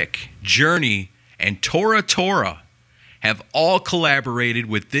Trick, Journey, and Tora Tora have all collaborated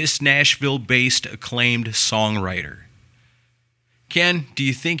with this Nashville-based acclaimed songwriter. Ken, do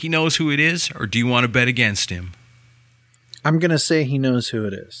you think he knows who it is, or do you want to bet against him? I'm going to say he knows who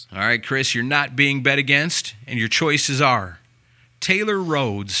it is. All right, Chris, you're not being bet against, and your choices are Taylor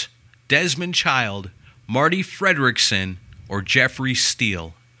Rhodes, Desmond Child, Marty Fredrickson, or Jeffrey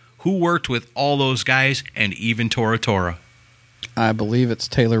Steele. Who worked with all those guys and even Tora Tora? I believe it's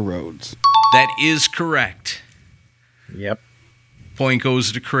Taylor Rhodes. That is correct. Yep. Point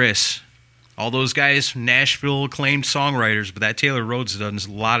goes to Chris. All those guys, Nashville acclaimed songwriters, but that Taylor Rhodes does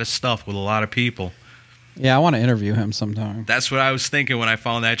a lot of stuff with a lot of people. Yeah, I want to interview him sometime. That's what I was thinking when I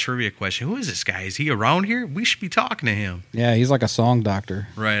found that trivia question. Who is this guy? Is he around here? We should be talking to him. Yeah, he's like a song doctor.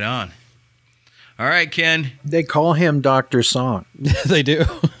 Right on. All right, Ken. They call him Dr. Song. They do.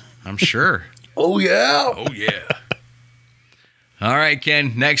 I'm sure. Oh, yeah. Oh, yeah. All right,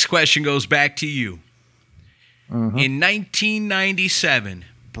 Ken. Next question goes back to you. Mm-hmm. In 1997,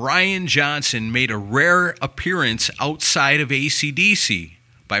 Brian Johnson made a rare appearance outside of AC/DC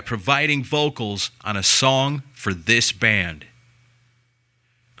by providing vocals on a song for this band.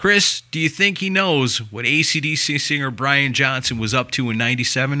 Chris, do you think he knows what AC/DC singer Brian Johnson was up to in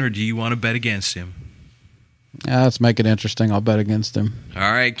 97, or do you want to bet against him? Yeah, let's make it interesting. I'll bet against him.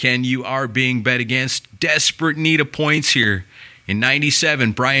 All right, Ken, you are being bet against. Desperate need of points here. In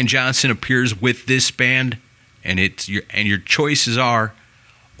 97, Brian Johnson appears with this band, and your choices are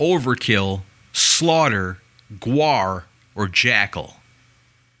Overkill, Slaughter, Gwar, or Jackal.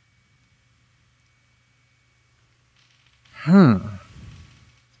 Gwar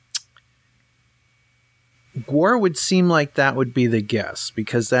would seem like that would be the guess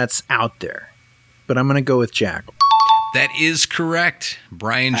because that's out there. But I'm going to go with Jackal. That is correct.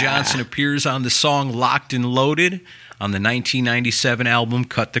 Brian Johnson appears on the song Locked and Loaded on the 1997 album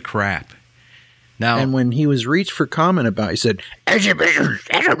Cut the Crap. Now, And when he was reached for comment about it, he said, so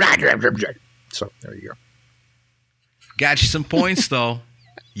there you go. got you some points, though.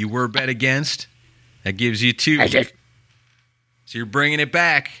 You were bet against. That gives you 2. So you're bringing it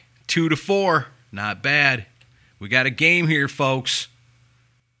back 2-4. Not bad. We got a game here, folks.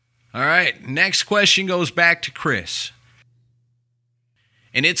 All right, next question goes back to Chris.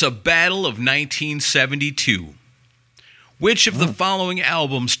 And it's a battle of 1972. Which of the following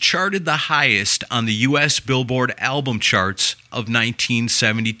albums charted the highest on the U.S. Billboard album charts of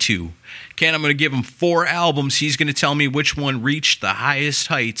 1972? Ken, I'm going to give him 4 albums. He's going to tell me which one reached the highest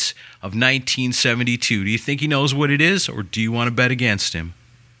heights of 1972. Do you think he knows what it is, or do you want to bet against him?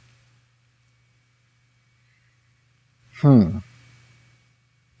 I'm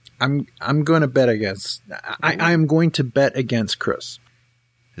going to bet against. I'm going to bet against Chris.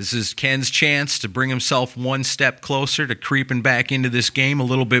 This is Ken's chance to bring himself one step closer to creeping back into this game a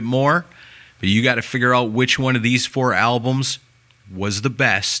little bit more. But you got to figure out which one of these 4 albums was the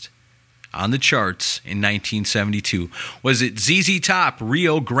best on the charts in 1972? Was it ZZ Top,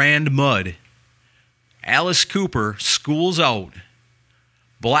 Rio Grande Mud, Alice Cooper, School's Out,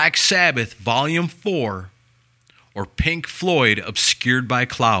 Black Sabbath, Volume 4, or Pink Floyd, Obscured by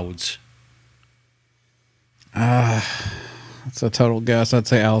Clouds? That's a total guess. I'd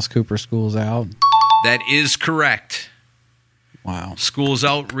say Alice Cooper, School's Out. That is correct. Wow. School's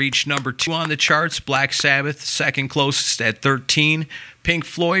Out reached number 2 on the charts. Black Sabbath, second closest at 13. Pink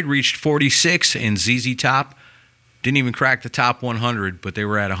Floyd reached 46, and ZZ Top didn't even crack the top 100, but they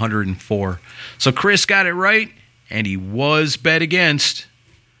were at 104. So Chris got it right, and he was bet against.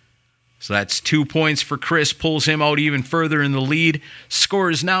 So that's 2 points for Chris, pulls him out even further in the lead. Score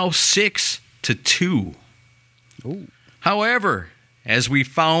is now 6-2. Ooh. However, as we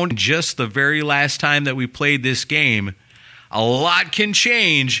found just the very last time that we played this game, a lot can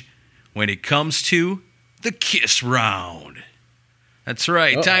change when it comes to the Kiss Round. That's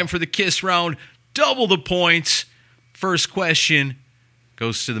right. Time for the Kiss Round. Double the points. First question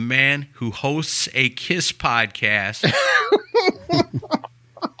goes to the man who hosts a Kiss podcast.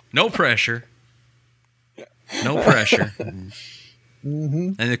 No pressure. No pressure.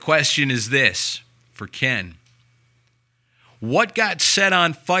 And the question is this for Ken. What got set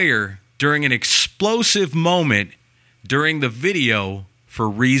on fire during an explosive moment during the video for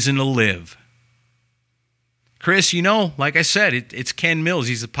Reason to Live? Chris, you know, like I said, it's Ken Mills.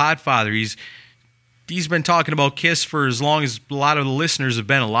 He's the podfather. He's been talking about Kiss for as long as a lot of the listeners have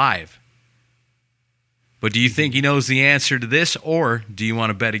been alive. But do you think he knows the answer to this, or do you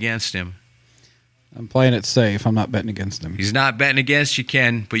want to bet against him? I'm playing it safe. I'm not betting against him. He's not betting against you,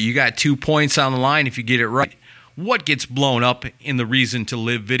 Ken, but you got 2 points on the line if you get it right. What gets blown up in the Reason to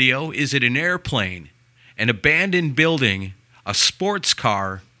Live video? Is it an airplane, an abandoned building, a sports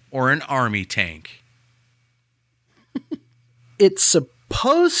car, or an army tank? It's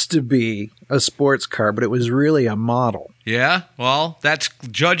supposed to be a sports car, but it was really a model. Yeah, well, that's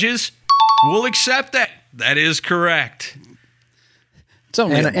judges. We'll accept that. That is correct. It's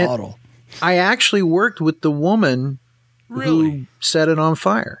only And- a and- model. I actually worked with the woman Really? who set it on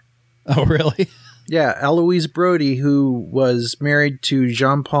fire. Oh, really? Yeah, Eloise Brody, who was married to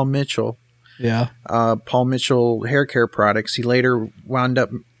Jean-Paul Mitchell, Yeah. Paul Mitchell Hair Care Products. He later wound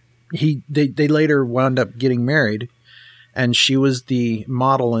up they later wound up getting married, and she was the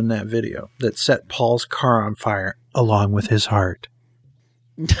model in that video that set Paul's car on fire along with his heart.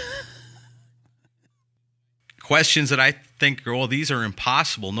 Questions that I think, oh, these are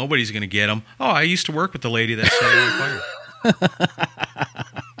impossible. Nobody's going to get them. Oh, I used to work with the lady that set it on fire.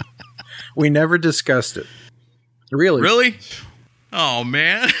 We never discussed it. Really? Really? Oh,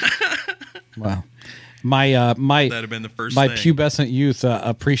 man. Wow. My That'd have been the first my thing. pubescent youth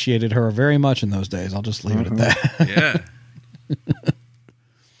appreciated her very much in those days. I'll just leave it at that. Yeah.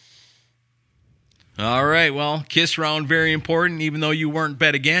 All right. Well, Kiss Round, very important, even though you weren't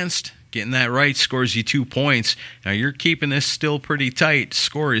bet against. Getting that right scores you 2 points. Now, you're keeping this still pretty tight.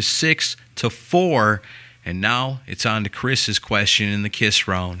 Score is 6-4. And now it's on to Chris's question in the Kiss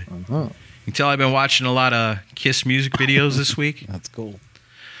Round. You can tell I've been watching a lot of Kiss music videos this week. That's cool.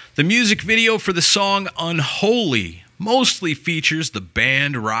 The music video for the song Unholy mostly features the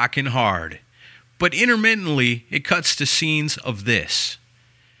band Rockin' Hard, but intermittently it cuts to scenes of this.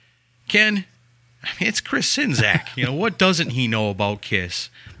 Ken, I mean, it's Chris Czynszak. You know, what doesn't he know about Kiss?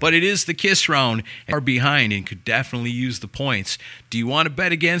 But it is the Kiss Round, and are behind and could definitely use the points. Do you want to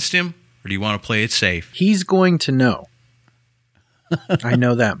bet against him, or do you want to play it safe? He's going to know. I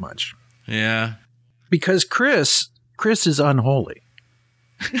know that much. Yeah. Because Chris is unholy.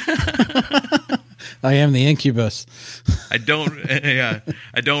 I am the incubus. I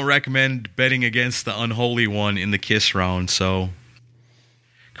don't recommend betting against the unholy one in the Kiss Round. So,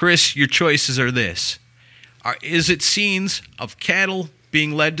 Chris, your choices are this. Is it scenes of cattle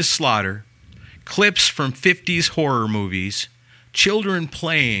being led to slaughter, clips from 50s horror movies, children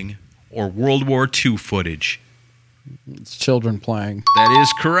playing, or World War II footage? It's children playing. That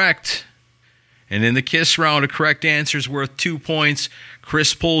is correct. And in the Kiss Round, a correct answer is worth 2 points.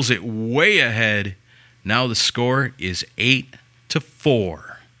 Chris pulls it way ahead. Now the score is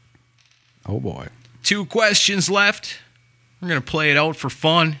 8-4. Oh, boy. 2 questions left. We're going to play it out for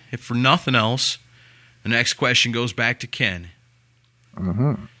fun, if for nothing else. The next question goes back to Ken.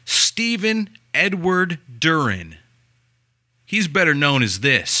 Stephen Edward Duran. He's better known as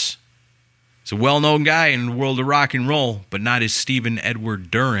this. He's a well-known guy in the world of rock and roll, but not as Stephen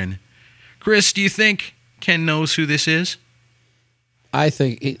Edward Duran. Chris, do you think Ken knows who this is? I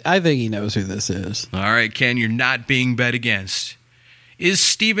think he knows who this is. All right, Ken, you're not being bet against. Is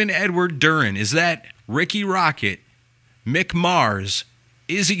Stephen Edward Duran, is that Ricky Rocket, Mick Mars,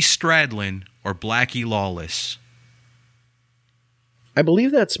 Izzy Stradlin or Blackie Lawless? I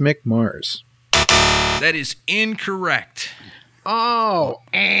believe that's Mick Mars. That is incorrect. Oh,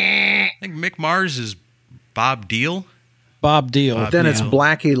 I think Mick Mars is Bob Deal. Bob Deal. then it's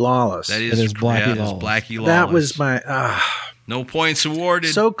Blackie Lawless. That It is Blackie yeah, it is Lawless. Blackie Lawless. That was my no points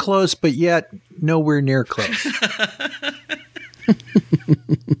awarded. so close, but yet nowhere near close.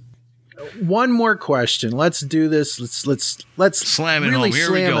 One more question. Let's do this. Let's slam it really home.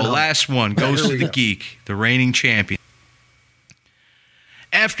 Here we slam go. it home. Last one goes to the geek, the reigning champion.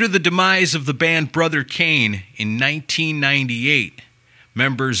 After the demise of the band Brother Kane in 1998,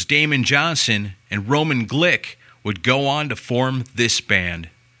 members Damon Johnson and Roman Glick would go on to form this band.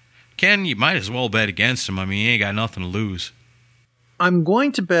 Ken, you might as well bet against him. I mean, you ain't got nothing to lose. I'm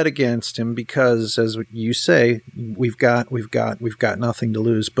going to bet against him because, as you say, we've got nothing to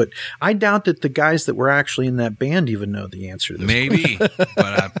lose. But I doubt that the guys that were actually in that band even know the answer to this. Maybe,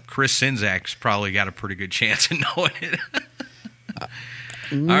 but Chris Sinzak's probably got a pretty good chance of knowing it.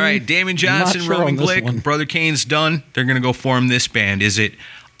 All right, Damon Johnson, Not sure Roman on this Glick, one. Brother Kane's done. They're going to go form this band. Is it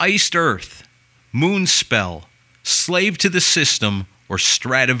Iced Earth, Moonspell, Slave to the System, or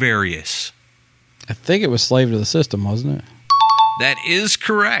Stradivarius? I think it was Slave to the System, wasn't it? That is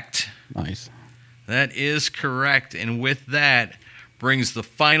correct. Nice. That is correct. And with that brings the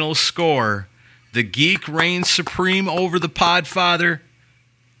final score. The Geek reigns supreme over the Podfather,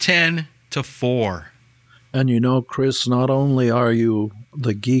 10-4. And you know, Chris, not only are you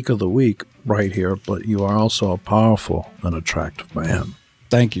the geek of the week right here, but you are also a powerful and attractive man.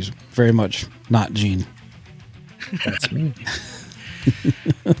 Thank you very much. Not Gene. That's me.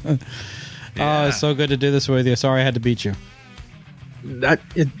 Oh, it's so good to do this with you. Sorry I had to beat you.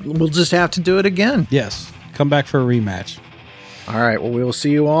 We'll just have to do it again. Yes. Come back for a rematch. All right. Well, we'll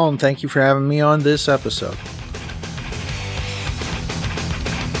see you all, and thank you for having me on this episode.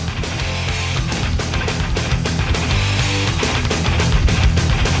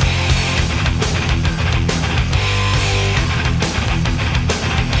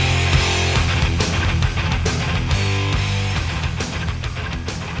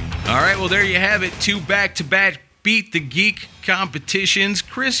 All right, well, there you have it. 2 back-to-back Beat the Geek competitions.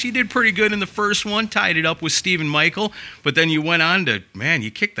 Chris, you did pretty good in the first one, tied it up with Stephen Michael, but then you went on to, man,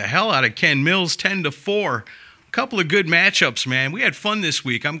 you kicked the hell out of Ken Mills, 10-4. A couple of good matchups, man. We had fun this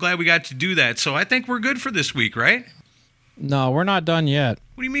week. I'm glad we got to do that. So I think we're good for this week, right? No, we're not done yet.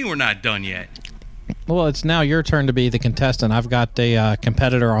 What do you mean we're not done yet? Well, it's now your turn to be the contestant. I've got a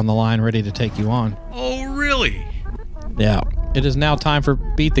competitor on the line ready to take you on. Oh, really? Yeah. It is now time for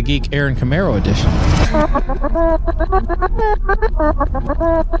Beat the Geek Aaron Camaro edition.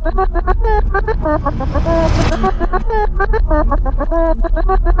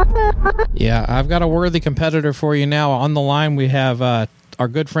 Yeah, I've got a worthy competitor for you now. On the line, we have our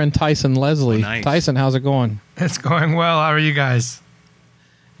good friend Tyson Leslie. Oh, nice. Tyson, how's it going? It's going well. How are you guys?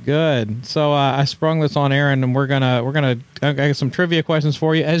 Good. So I sprung this on Aaron, and I got some trivia questions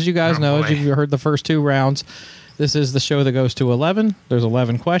for you. As you guys know, as you've heard the first 2 rounds, this is the show that goes to 11. There's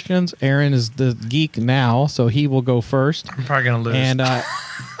 11 questions. Aaron is the geek now, so he will go first. I'm probably gonna lose.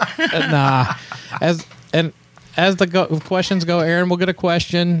 And as the questions go, Aaron will get a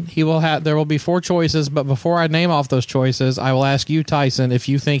question. There will be 4 choices, but before I name off those choices, I will ask you, Tyson, if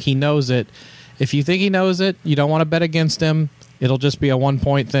you think he knows it. If you think he knows it, you don't want to bet against him. It'll just be a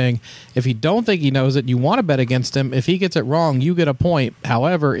 1-point thing. If you don't think he knows it, you want to bet against him. If he gets it wrong, you get a point.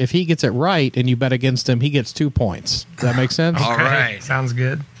 However, if he gets it right and you bet against him, he gets 2 points. Does that make sense? All right. Sounds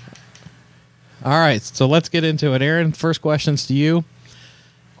good. All right, so let's get into it. Aaron, first question's to you.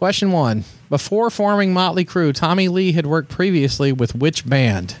 Question 1. Before forming Motley Crue, Tommy Lee had worked previously with which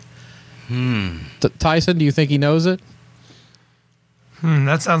band? Tyson, do you think he knows it?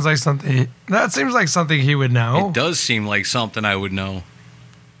 That sounds like something. That seems like something he would know. It does seem like something I would know.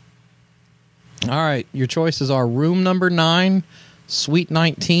 All right, your choices are Room Number 9, Sweet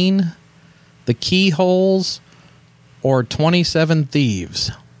 19, The Keyholes, or 27 Thieves.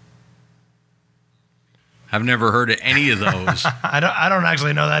 I've never heard of any of those. I don't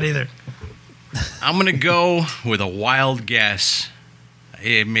actually know that either. I'm going to go with a wild guess.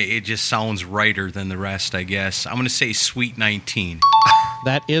 It just sounds righter than the rest, I guess. I'm going to say Sweet 19.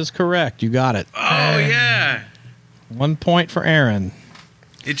 That is correct. You got it. Oh, yeah. 1 point for Aaron.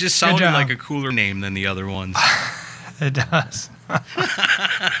 It just sounded job. like a cooler name than the other ones. It does.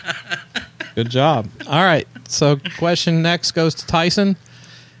 Good job. All right. So, question next goes to Tyson.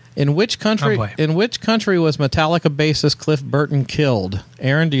 In which country? Oh, boy. In which country was Metallica bassist Cliff Burton killed?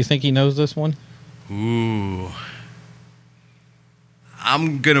 Aaron, do you think he knows this one? Ooh.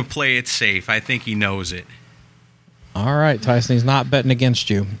 I'm going to play it safe. I think he knows it. All All right, Tyson, he's not betting against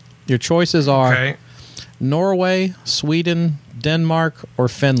you. Your choices are Okay. Norway, Sweden, Denmark, or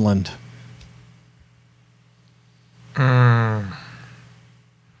Finland. I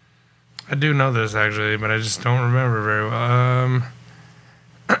do know this actually, but I just don't remember very well.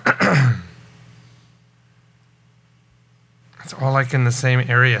 It's all like in the same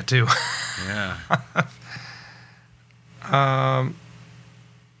area too. Yeah.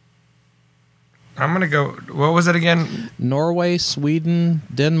 I'm gonna go. What was it again? Norway, Sweden,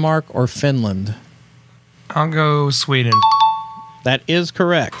 Denmark, or Finland. I'll go Sweden. That is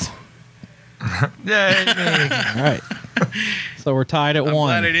correct. Yay me! All right. So we're tied at I'm one.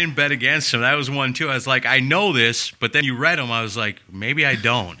 glad I didn't bet against him. That was one, too. I was like, I know this, but then you read them. I was like, maybe I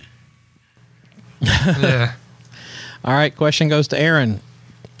don't. Yeah. All right, question goes to Aaron.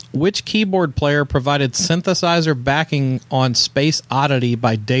 Which keyboard player provided synthesizer backing on Space Oddity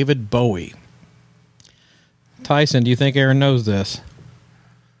by David Bowie? Tyson, do you think Aaron knows this?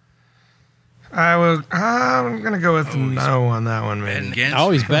 I'm gonna go with no on that one, And man. against Oh,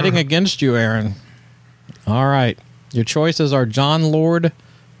 he's betting against you, Aaron. All right. Your choices are John Lord,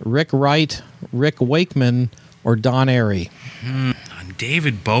 Rick Wright, Rick Wakeman, or Don Airy.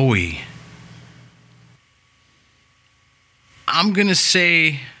 David Bowie. I'm gonna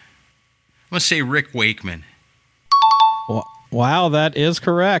say Rick Wakeman. Wow, that is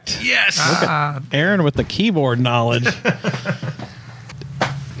correct. Yes. Aaron with the keyboard knowledge.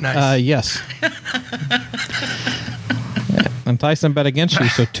 Nice. Yes. And Tyson bet against you,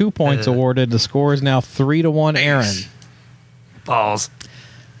 so 2 points awarded. The score is now 3-1, Aaron. Balls.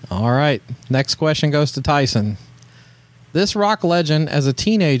 All right. Next question goes to Tyson. This rock legend, as a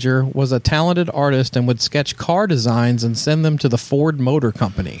teenager, was a talented artist and would sketch car designs and send them to the Ford Motor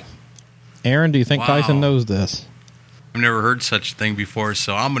Company. Aaron, do you think Wow. Tyson knows this? I've never heard such a thing before,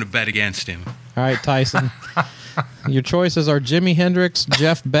 so I'm going to bet against him. All right, Tyson. Your choices are Jimi Hendrix,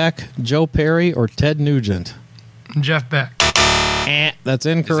 Jeff Beck, Joe Perry, or Ted Nugent. Jeff Beck. That's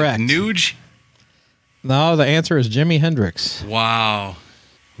incorrect. Is it Nuge? No, the answer is Jimi Hendrix. Wow.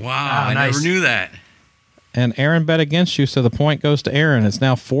 I nice. never knew that. And Aaron bet against you, so the point goes to Aaron. It's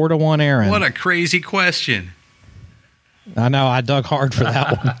now 4-1, Aaron. What a crazy question. I know, I dug hard for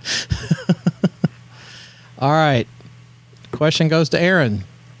that one. All right. Question goes to Aaron.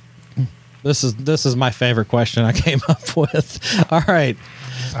 This is my favorite question I came up with. All right.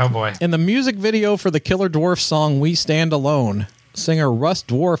 Oh boy. In the music video for the Killer Dwarf song We Stand Alone, singer Russ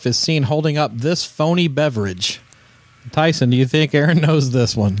Dwarf is seen holding up this phony beverage. Tyson, do you think Aaron knows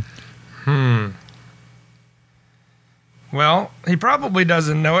this one? Well, he probably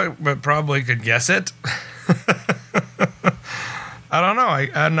doesn't know it, but probably could guess it. I don't know.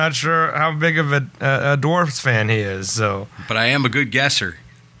 I'm not sure how big of a Dwarfs fan he is. So But I am a good guesser.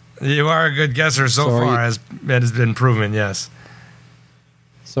 you are a good guesser so So are far, you- as it has been proven. Yes.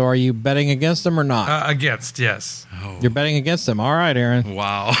 So are you betting against him or not? Against, yes. You're betting against him. All right, Aaron.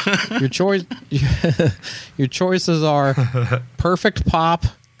 Wow. Your choice your choices are Perfect Pop,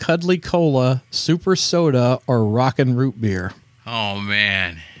 Cuddly Cola, Super Soda, or Rockin' Root Beer. Oh,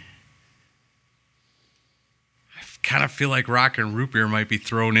 man. I kind of feel like Rock and Root Beer might be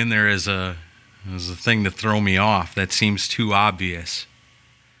thrown in there as a thing to throw me off. That seems too obvious.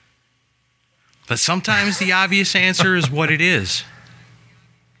 But sometimes the obvious answer is what it is.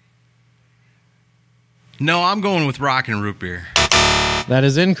 No, I'm going with Rock and Root Beer. That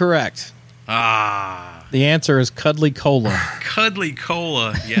is incorrect. The answer is Cuddly Cola. Cuddly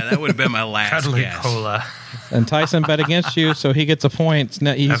Cola. Yeah, that would have been my last Cuddly guess. Cola. And Tyson bet against you, so he gets a point.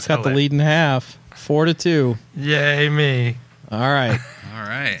 Now he's That's cut the hilarious. lead in half. 4-2. Yay, me. All right. All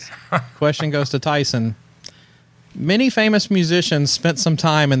right. Question goes to Tyson. Many famous musicians spent some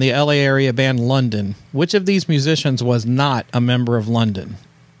time in the LA area band London. Which of these musicians was not a member of London?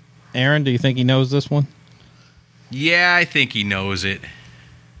 Aaron, do you think he knows this one? Yeah, I think he knows it.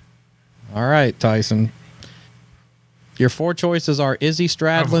 All right, Tyson. Your 4 choices are Izzy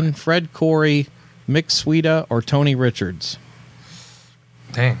Stradlin, Fred Corey, Mick Sweeta, or Tony Richards.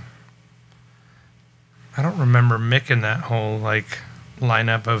 Dang. I don't remember Mick in that whole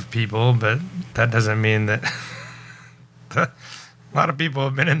lineup of people, but that doesn't mean that a lot of people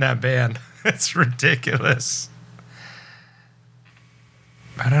have been in that band. It's ridiculous.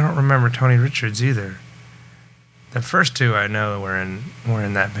 But I don't remember Tony Richards either. The first 2 I know were in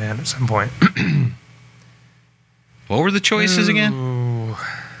that band at some point. What were the choices again? Ooh.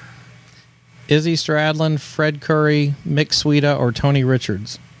 Izzy Stradlin, Fred Curry, Mick Sweeta, or Tony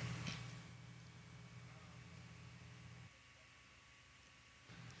Richards.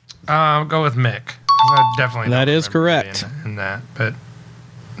 I'll go with Mick. 'Cause I definitely That don't is remember correct. being in that, but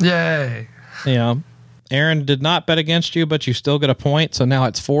yay. Yeah. Aaron did not bet against you, but you still get a point. So now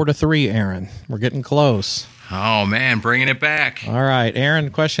it's 4-3, Aaron. We're getting close. Oh, man, bringing it back. All right, Aaron,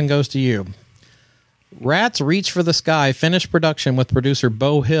 the question goes to you. Rat's Reach for the Sky finished production with producer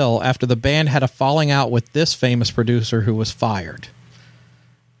Beau Hill after the band had a falling out with this famous producer who was fired.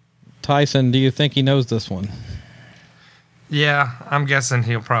 Tyson, do you think he knows this one? Yeah, I'm guessing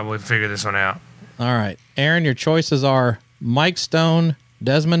he'll probably figure this one out. All right. Aaron, your choices are Mike Stone,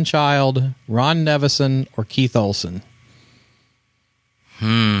 Desmond Child, Ron Nevison, or Keith Olsen.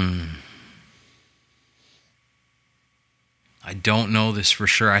 I don't know this for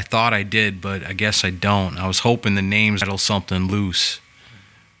sure. I thought I did, but I guess I don't. I was hoping the names rattle something loose.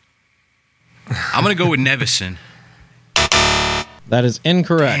 I'm going to go with Nevison. That is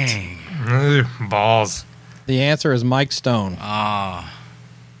incorrect. Dang. Ugh, balls. The answer is Mike Stone.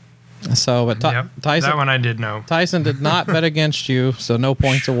 So, but Yep, Tyson, that one I did know. Tyson did not bet against you, so no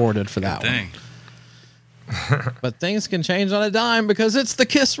points awarded for that one. Dang. But things can change on a dime because it's the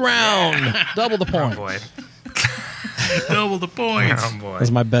kiss round. Double the Oh, point. boy. Double the points. Oh, boy.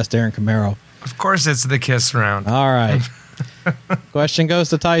 That's my best Aaron Camaro. Of course it's the kiss round. All right. Question goes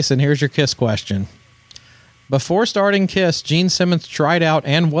to Tyson. Here's your Kiss question. Before starting Kiss, Gene Simmons tried out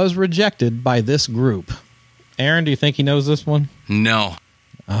and was rejected by this group. Aaron, do you think he knows this one? No.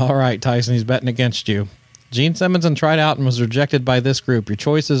 All right, Tyson, he's betting against you. Gene Simmons tried out and was rejected by this group. Your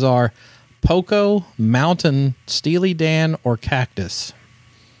choices are Poco, Mountain, Steely Dan, or Cactus.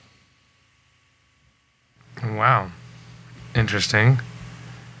 Wow. Interesting.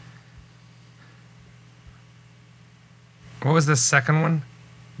 What was the second one?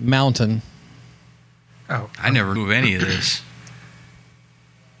 Mountain. Oh, I never knew of any of this.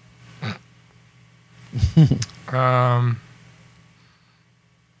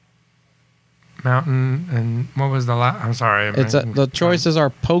 Mountain, and what was the last? I'm sorry. The choices are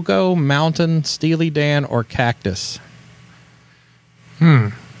Poco, Mountain, Steely Dan, or Cactus.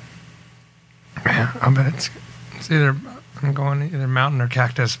 I'll bet it's either, I'm going either Mountain or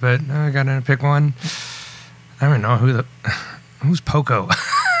Cactus, but I got to pick one. I don't even know who's Poco.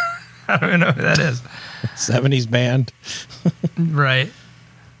 I don't even know who that is. 70s band. Right.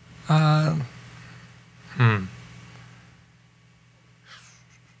 I'll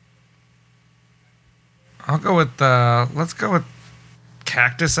go with let's go with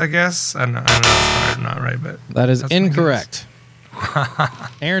Cactus, I guess. I don't know, it's probably not right, but That is that's my incorrect.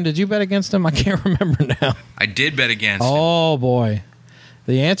 Aaron, did you bet against him? I can't remember now. I did bet against him. Oh, boy.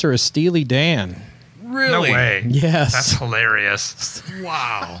 The answer is Steely Dan. Really? No way. Yes. That's hilarious.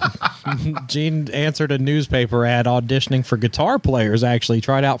 Wow. Gene answered a newspaper ad auditioning for guitar players, actually.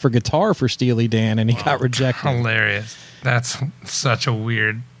 Tried out for guitar for Steely Dan, and he got rejected. Hilarious. That's such a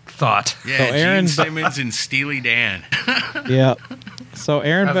weird thought. Yeah, So Aaron- Gene Simmons and Steely Dan. Yeah. So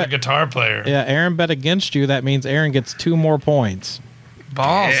Aaron As a bet, guitar player. yeah, Aaron bet against you. That means Aaron gets 2 more points.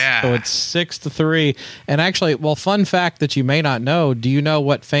 Balls. Yeah. So it's 6-3. And actually, well, fun fact that you may not know, do you know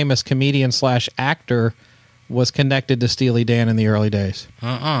what famous comedian / actor was connected to Steely Dan in the early days?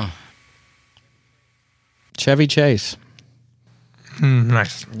 Chevy Chase.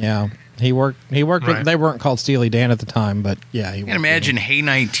 Nice. Yeah. He worked Right. with, they weren't called Steely Dan at the time, but yeah, he I worked can imagine Hey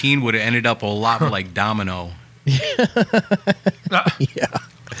 19 would have ended up a lot more like Domino.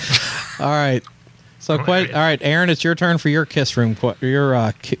 All right. So, all right, Aaron, it's your turn for your kiss room.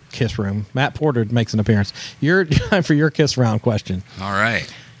 Kiss room. Matt Porter makes an appearance. Your time for your kiss round question. All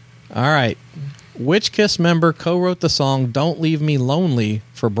right. All right. Which Kiss member co-wrote the song "Don't Leave Me Lonely"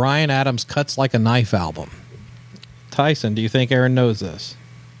 for Bryan Adams' "Cuts Like a Knife" album? Tyson, do you think Aaron knows this?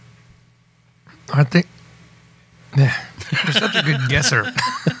 I think. Yeah. You're such a good guesser.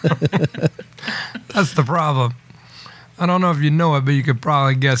 That's the problem. I don't know if you know it, but you could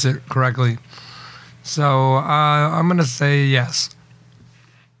probably guess it correctly. So I'm going to say yes.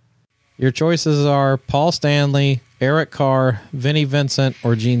 Your choices are Paul Stanley, Eric Carr, Vinnie Vincent,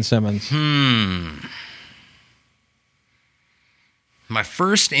 or Gene Simmons. My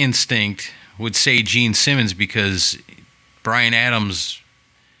first instinct would say Gene Simmons because Bryan Adams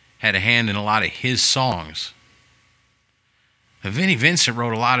had a hand in a lot of his songs. But Vinnie Vincent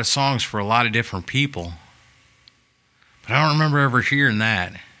wrote a lot of songs for a lot of different people. But I don't remember ever hearing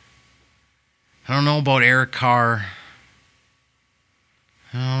that. I don't know about Eric Carr.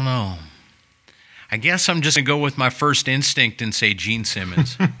 I don't know. I guess I'm just going to go with my first instinct and say Gene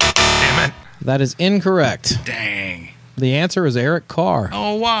Simmons. Damn it. That is incorrect. Dang. The answer is Eric Carr.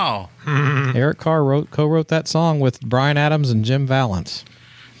 Oh, wow. Eric Carr co-wrote that song with Bryan Adams and Jim Valance.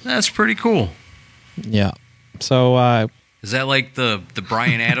 That's pretty cool. Yeah. So, Is that like the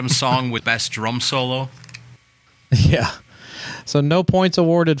Bryan Adams song with best drum solo? yeah. So no points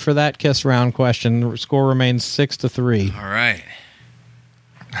awarded for that kiss round question. The score remains 6-3. All right.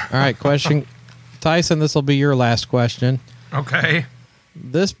 All right, question. Tyson, this will be your last question. Okay.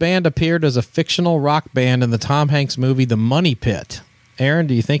 This band appeared as a fictional rock band in the Tom Hanks movie The Money Pit. Aaron,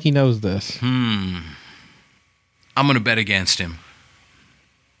 do you think he knows this? I'm going to bet against him.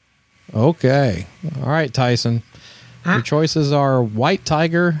 Okay. All right, Tyson. Your choices are White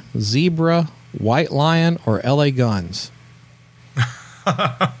Tiger, Zebra, White Lion, or LA Guns.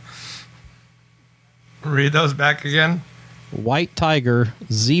 Read those back again. White Tiger,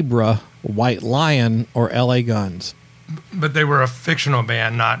 Zebra, White Lion, or LA Guns. But they were a fictional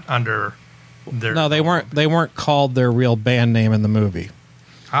band, not under their... No, they weren't. They weren't called their real band name in the movie.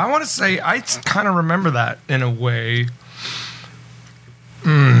 I want to say, I kind of remember that in a way.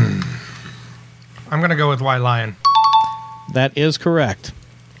 I'm going to go with White Lion. That is correct.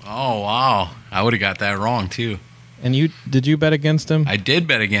 Oh, wow. I would have got that wrong, too. And did you bet against him? I did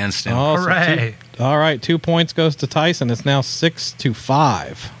bet against him. Oh, hooray. All right, 2 points goes to Tyson. It's now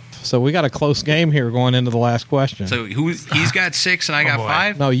 6-5. So we got a close game here going into the last question. So he's got 6 and I got boy.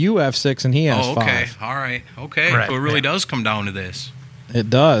 5? No, you have 6 and he has 5. Okay. All right. Okay. Right, So it really does come down to this. It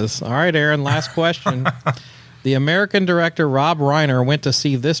does. All right, Aaron, last question. The American director Rob Reiner went to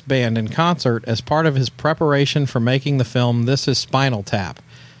see this band in concert as part of his preparation for making the film This Is Spinal Tap.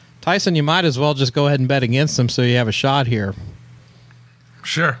 Tyson, you might as well just go ahead and bet against him so you have a shot here.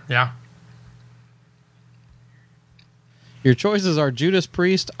 Sure, yeah. Your choices are Judas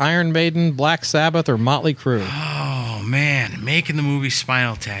Priest, Iron Maiden, Black Sabbath, or Motley Crue. Oh, man. Making the movie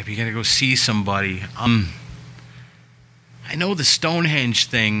Spinal Tap. You got to go see somebody. I know the Stonehenge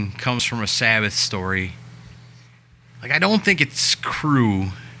thing comes from a Sabbath story. Like, I don't think it's Crew.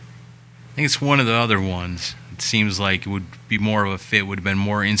 I think it's one of the other ones. It seems like it would be more of a fit, would have been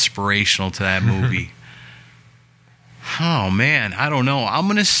more inspirational to that movie. Oh, man. I don't know. I'm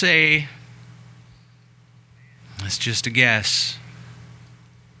going to say... That's just a guess.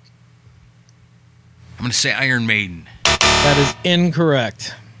 I'm going to say Iron Maiden. That is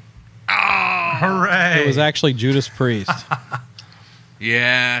incorrect. Oh, hooray. It was actually Judas Priest.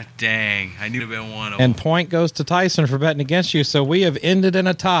 yeah, dang. I knew it would have been one of them. And point goes to Tyson for betting against you. So we have ended in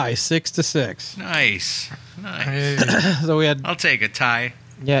a tie, 6-6. Nice. So we had, I'll take a tie.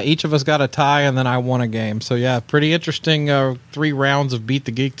 yeah, each of us got a tie, and then I won a game. So yeah, pretty interesting 3 rounds of Beat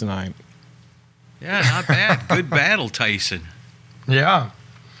the Geek tonight. Yeah, not bad. Good battle, Tyson. Yeah.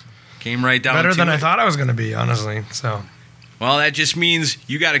 Came right down Better to than it. I thought I was going to be, honestly. So, Well, that just means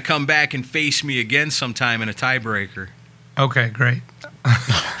you got to come back and face me again sometime in a tiebreaker. okay, great.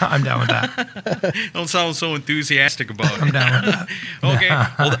 I'm down with that. Don't sound so enthusiastic about it. I'm down with that. Okay,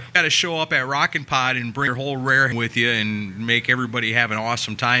 well, you got to show up at Rockin' Pod and bring your whole rare with you and make everybody have an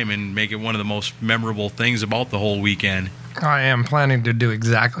awesome time and make it one of the most memorable things about the whole weekend. I am planning to do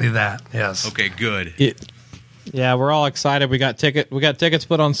exactly that. Yes. Okay, good. Yeah, we're all excited. We got tickets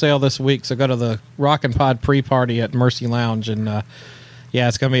put on sale this week, so go to the Rockin' Pod pre-party at Mercy Lounge, and yeah,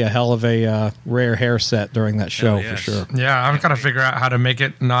 it's going to be a hell of a rare hair set during that show yes. for sure. Yeah, I'm trying to figure out how to make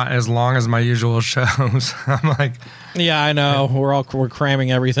it not as long as my usual shows. I'm like, Yeah, I know. We're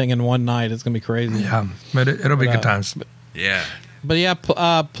cramming everything in one night. It's going to be crazy. yeah, but it'll be good times. Yeah. But yeah,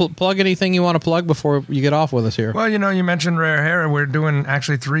 plug anything you want to plug before you get off with us here. Well, you mentioned Rare Hair. We're doing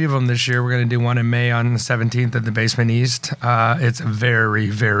actually 3 of them this year. We're going to do one in May on the 17th at the Basement East. It's a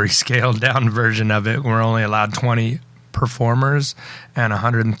very, very scaled down version of it. We're only allowed 20 performers and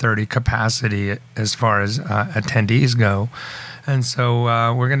 130 capacity as far as attendees go. And so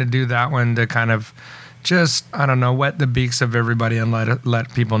we're going to do that one to kind of just, I don't know, wet the beaks of everybody and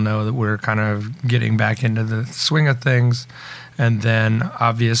let people know that we're kind of getting back into the swing of things. And then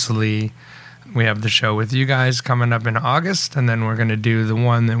obviously we have the show with you guys coming up in August, and then we're going to do the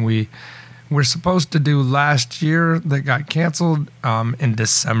one that we were supposed to do last year that got canceled in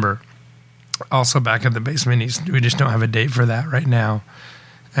December. Also back at the Basement East. We just don't have a date for that right now.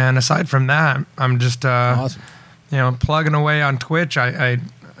 And aside from that, I'm just Awesome. Plugging away on Twitch. I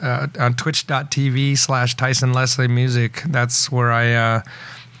on twitch.tv/Tyson Leslie Music. That's where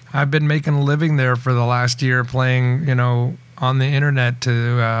I've been making a living there for the last year, playing on the internet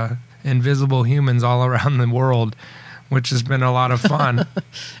to invisible humans all around the world, which has been a lot of fun.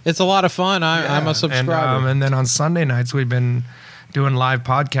 It's a lot of fun. I'm a subscriber. And then on Sunday nights, we've been doing live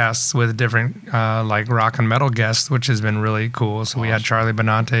podcasts with different like rock and metal guests, which has been really cool. So we had Charlie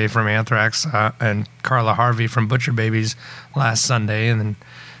Benante from Anthrax and Carla Harvey from Butcher Babies last Sunday. And then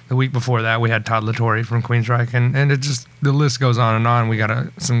the week before that, we had Todd Latore from Queensryche. And it just, the list goes on and on. We got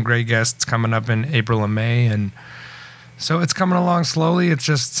some great guests coming up in April and May. And so it's coming along slowly. It's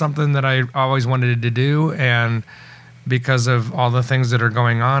just something that I always wanted to do. And because of all the things that are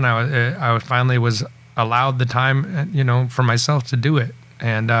going on, I finally was allowed the time, for myself to do it.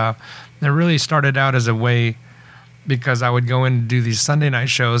 And it really started out as a way because I would go in and do these Sunday night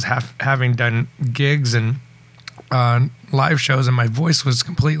shows, having done gigs and live shows, and my voice was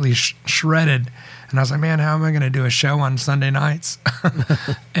completely shredded. And I was like, man, how am I going to do a show on Sunday nights?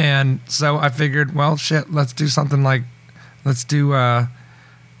 And so I figured, well, shit, let's do something like, let's do the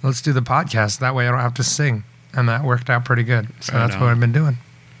podcast. That way I don't have to sing. And that worked out pretty good. So that's what I've been doing.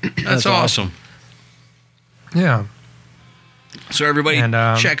 That's awesome. Yeah. So everybody,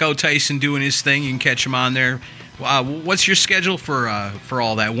 check out Tyson doing his thing. You can catch him on there. What's your schedule for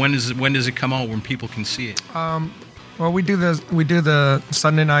all that? When does it come out when people can see it? Well, we do the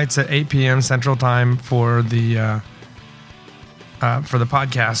Sunday nights at 8 p.m. Central Time for the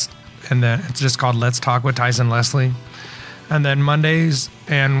podcast, and then it's just called Let's Talk with Tyson Leslie. And then Mondays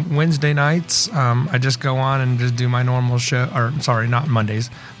and Wednesday nights, I just go on and just do my normal show. Or sorry, not Mondays,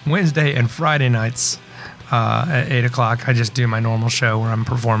 Wednesday and Friday nights at 8 o'clock. I just do my normal show where I'm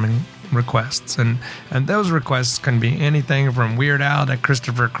performing requests, and those requests can be anything from Weird Al to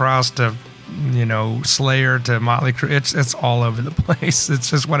Christopher Cross to Slayer to Motley Crue. It's all over the place. It's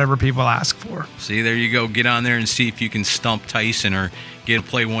just whatever people ask for. See, there you go. Get on there and see if you can stump Tyson or get to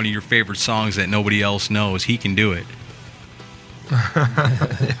play one of your favorite songs that nobody else knows. He can do it.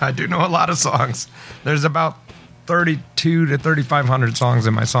 I do know a lot of songs. There's about 32 to 3,500 songs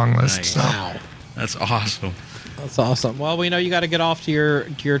in my song list. Nice. So. Wow. That's awesome. That's awesome. Well, we know you got to get off to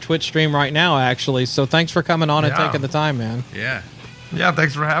your Twitch stream right now, actually. So thanks for coming on and taking the time, man. Yeah. Yeah,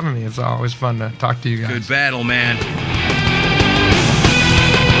 thanks for having me. It's always fun to talk to you guys. Good battle, man.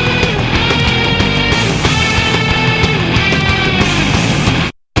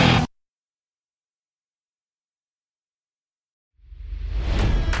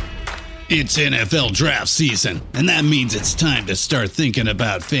 It's NFL draft season, and that means it's time to start thinking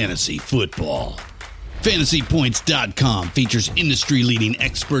about fantasy football. FantasyPoints.com features industry-leading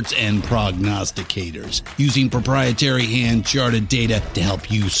experts and prognosticators using proprietary hand-charted data to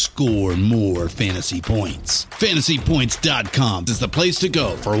help you score more fantasy points. FantasyPoints.com is the place to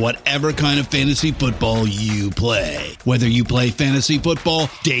go for whatever kind of fantasy football you play. Whether you play fantasy football,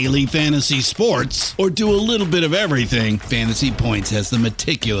 daily fantasy sports, or do a little bit of everything, Fantasy Points has the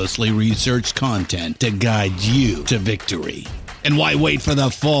meticulously researched content to guide you to victory. And why wait for the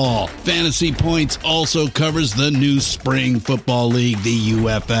fall? Fantasy Points also covers the new spring football league, the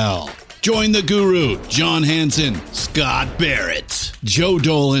UFL. Join the guru, John Hansen, Scott Barrett, Joe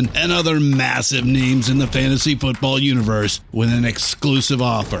Dolan, and other massive names in the fantasy football universe with an exclusive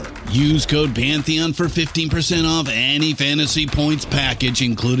offer. Use code Pantheon for 15% off any Fantasy Points package,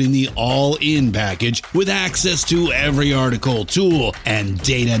 including the all-in package, with access to every article, tool, and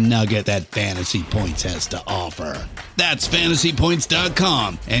data nugget that Fantasy Points has to offer. That's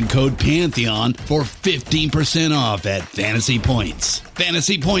FantasyPoints.com and code Pantheon for 15% off at Fantasy Points.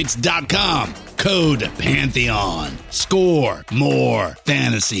 FantasyPoints.com, code Pantheon. Score more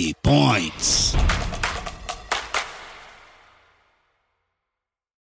fantasy points.